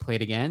 I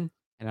played again,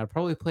 and I'd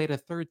probably play it a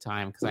third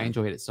time because I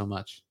enjoyed it so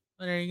much.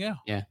 There you go.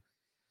 Yeah.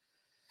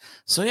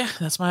 So yeah,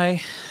 that's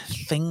my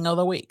thing of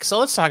the week. So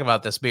let's talk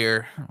about this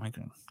beer. I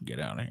can get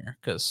out of here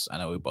because I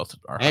know we both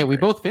are. Hey, we hungry.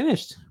 both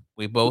finished.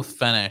 We both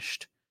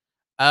finished.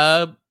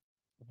 What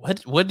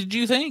did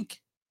you think?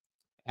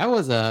 That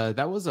was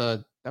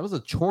a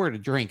chore to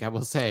drink, I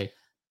will say.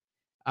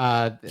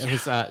 It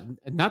was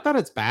not that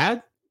it's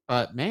bad,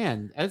 but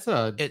man,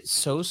 It's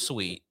so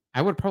sweet.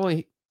 I would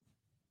probably,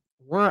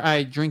 were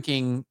I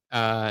drinking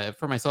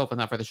for myself and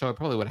not for the show, I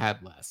probably would have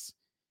had less.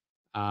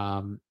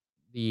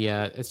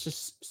 It's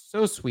just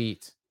so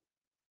sweet.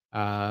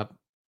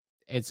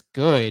 It's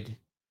good,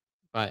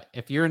 but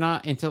if you're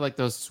not into like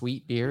those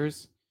sweet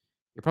beers,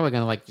 you're probably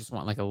gonna like just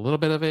want like a little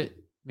bit of it,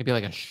 maybe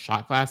like a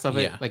shot glass of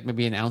it, Yeah. like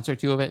maybe an ounce or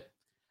two of it.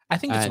 I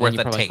think it's And worth then you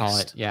a probably taste. call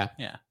it, yeah.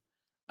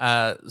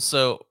 Yeah.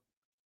 So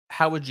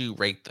how would you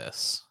rate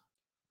this?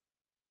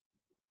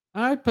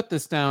 I'd put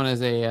this down as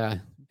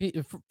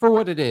for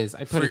what it is.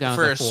 I put it down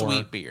for as a a 4.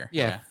 sweet beer.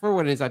 Yeah, for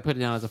what it is, I put it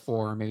down as a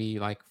 4, maybe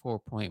like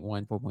 4.1,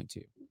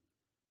 4.2.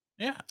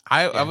 Yeah.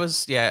 I Yeah.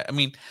 was, yeah. I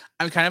mean,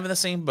 I'm kind of in the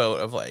same boat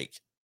of like,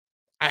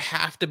 I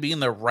have to be in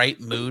the right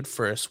mood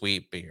for a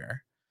sweet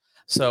beer.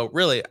 So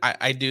really,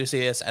 I do see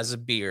this as a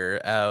beer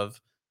of,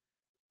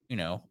 you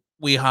know,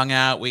 we hung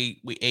out, we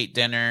ate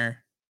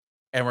dinner,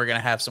 and we're gonna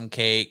have some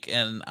cake,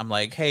 and I'm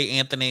like, hey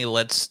Anthony,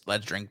 let's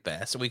drink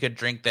this. We could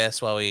drink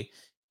this while we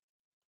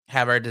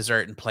have our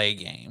dessert and play a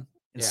game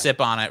and Yeah.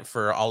 sip on it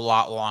for a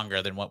lot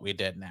longer than what we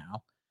did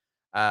now.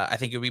 I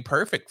think it would be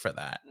perfect for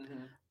that.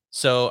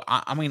 So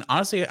I mean,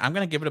 honestly, I'm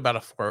gonna give it about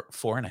a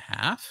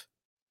 4.5.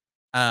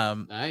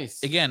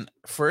 Nice. Again,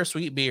 for a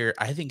sweet beer,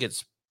 I think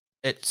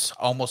it's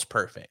almost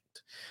perfect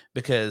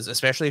because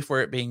especially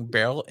for it being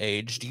barrel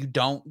aged, you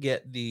don't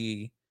get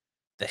the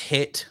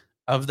hit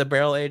of the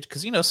barrel age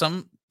because you know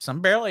some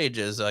barrel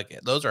ages like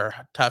those are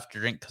tough to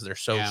drink because they're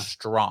so Yeah.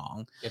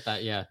 strong. Get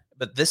that, yeah.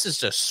 But this is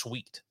just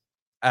sweet.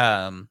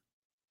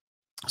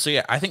 So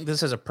yeah, I think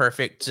this is a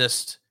perfect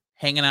just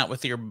hanging out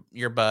with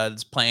your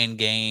buds, playing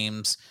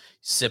games,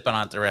 sipping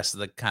on it the rest of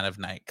the kind of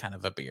night, kind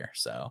of a beer.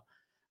 So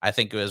I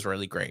think it was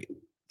really great.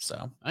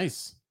 So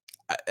Nice.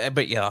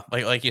 but yeah,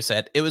 like you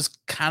said, it was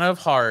kind of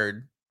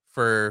hard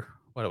for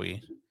what are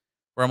we?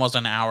 We're almost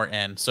an hour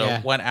in. So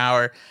Yeah. 1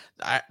 hour.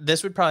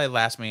 This would probably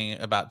last me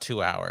about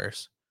 2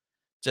 hours,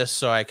 just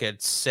so I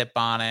could sip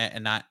on it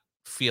and not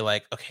feel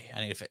like, okay, I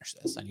need to finish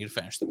this. I need to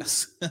finish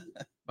this.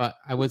 But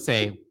I would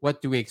say,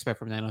 what do we expect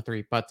from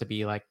 903 but to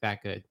be like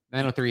that good?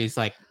 903 is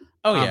like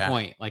Oh on yeah,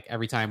 point. Like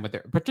every time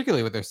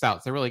particularly with their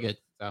stouts, they're really good.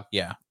 So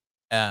yeah.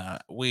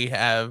 We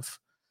have,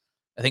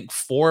 I think,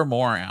 4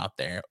 more out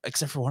there,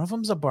 except for one of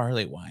them's a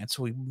barley wine,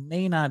 so we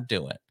may not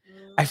do it.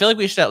 I feel like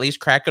we should at least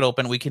crack it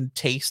open. We can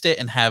taste it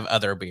and have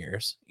other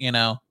beers, you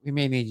know? we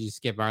may need to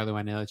just give barley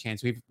wine another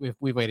chance. We've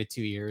waited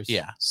 2 years.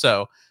 Yeah.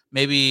 So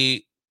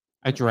maybe,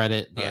 I dread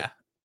it. But yeah.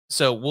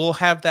 So we'll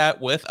have that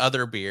with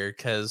other beer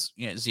because,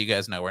 you know, as you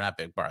guys know, we're not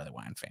big barley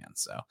wine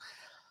fans. So,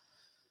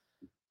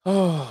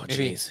 oh,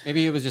 jeez.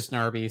 maybe it was just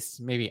Narbeast.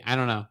 Maybe I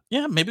don't know.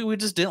 Yeah, maybe we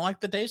just didn't like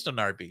the taste of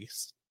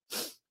Narbeast.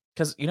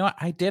 Because, you know what?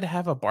 I did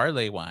have a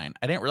barley wine.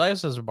 I didn't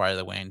realize it was a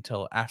barley wine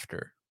until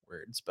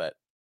afterwards, but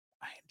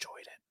I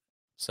enjoyed it.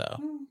 So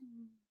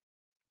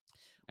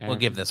we'll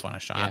give this one a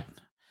shot. Yeah.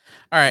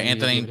 All right, Maybe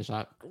give it Anthony, a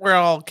shot. where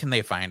all can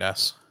they find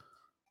us?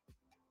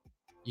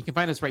 You can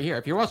find us right here.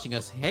 If you're watching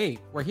us, hey,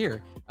 we're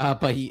here.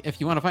 But if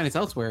you want to find us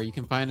elsewhere, you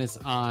can find us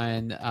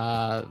on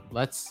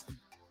Let's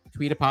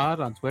Tweet a Pod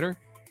on Twitter.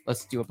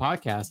 Let's Do a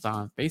Podcast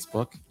on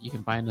Facebook. You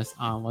can find us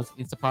on Let's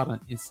Instapod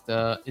on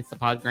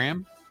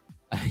Instapodgram.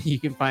 You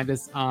can find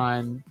us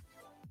on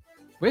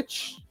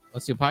Twitch.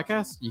 Let's Do a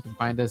Podcast. You can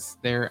find us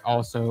there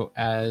also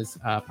as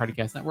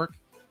Partycast Network.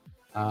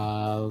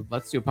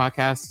 Let's Do a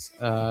Podcast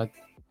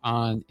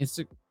on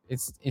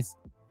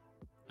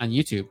on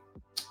YouTube.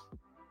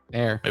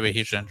 There. Maybe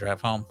he shouldn't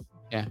drive home.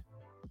 Yeah.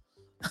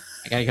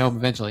 I gotta go home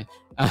eventually.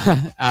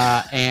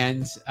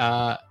 And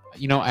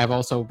you know, I've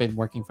also been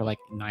working for like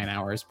 9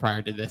 hours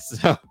prior to this,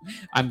 so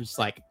I'm just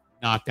like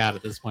knocked out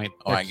at this point.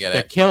 Oh, I get it.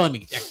 They're killing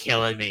me. They're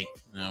killing me.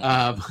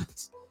 No.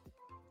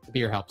 The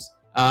beer helps.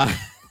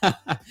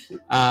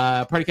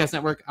 Partycast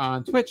Network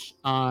on Twitch.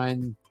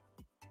 On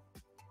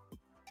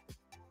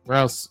where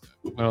else?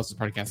 What else is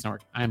Partycast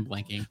Network? I'm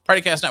blanking.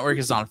 Partycast Network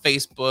is on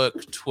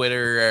Facebook,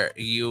 Twitter,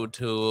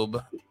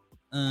 YouTube.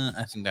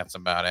 I think that's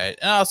about it.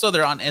 And also,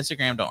 they're on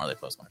Instagram. Don't really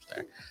post much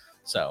there.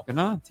 So They're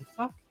not on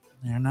TikTok.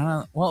 they're not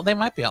on, well, they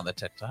might be on the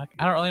TikTok.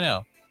 I don't really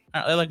know. I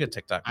don't really look at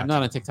TikTok. I'm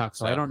not on TikTok,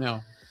 so I So- don't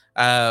know.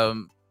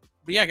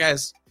 But yeah,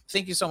 guys,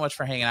 thank you so much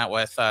for hanging out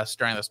with us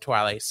during this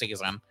Twilight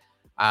season.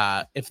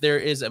 If there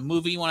is a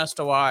movie you want us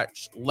to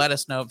watch, let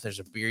us know. If there's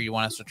a beer you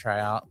want us to try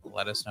out,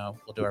 let us know.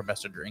 We'll do our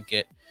best to drink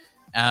it.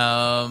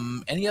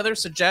 Any other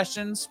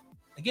suggestions?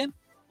 Again,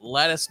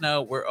 let us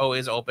know. We're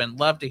always open.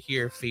 Love to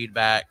hear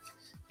feedback.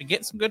 We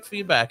get some good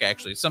feedback,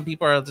 actually. Some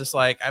people are just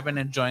like, I've been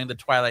enjoying the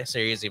Twilight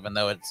series, even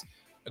though it's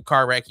a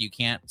car wreck you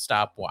can't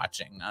stop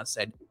watching. I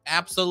said,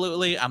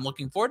 absolutely. I'm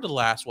looking forward to the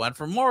last one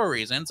for more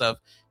reasons of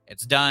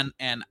it's done,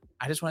 and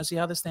I just want to see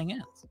how this thing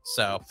ends.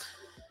 So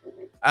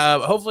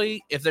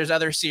hopefully, if there's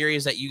other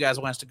series that you guys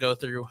want us to go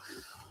through,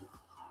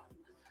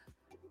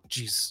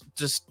 geez,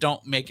 just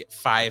don't make it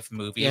 5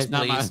 movies, Yeah,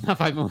 please. not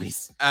 5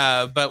 movies.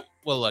 But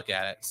we'll look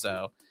at it.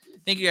 So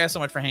thank you guys so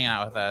much for hanging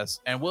out with us,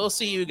 and we'll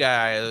see you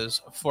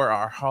guys for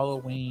our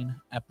Halloween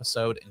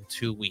episode in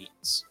 2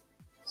 weeks.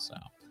 So,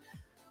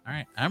 all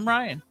right, I'm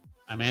Ryan,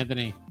 I'm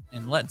Anthony.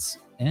 and let's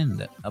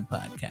end a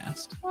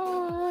podcast.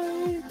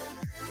 Bye.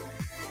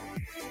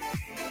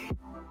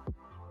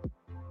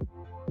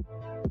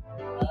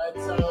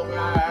 It's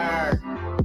over.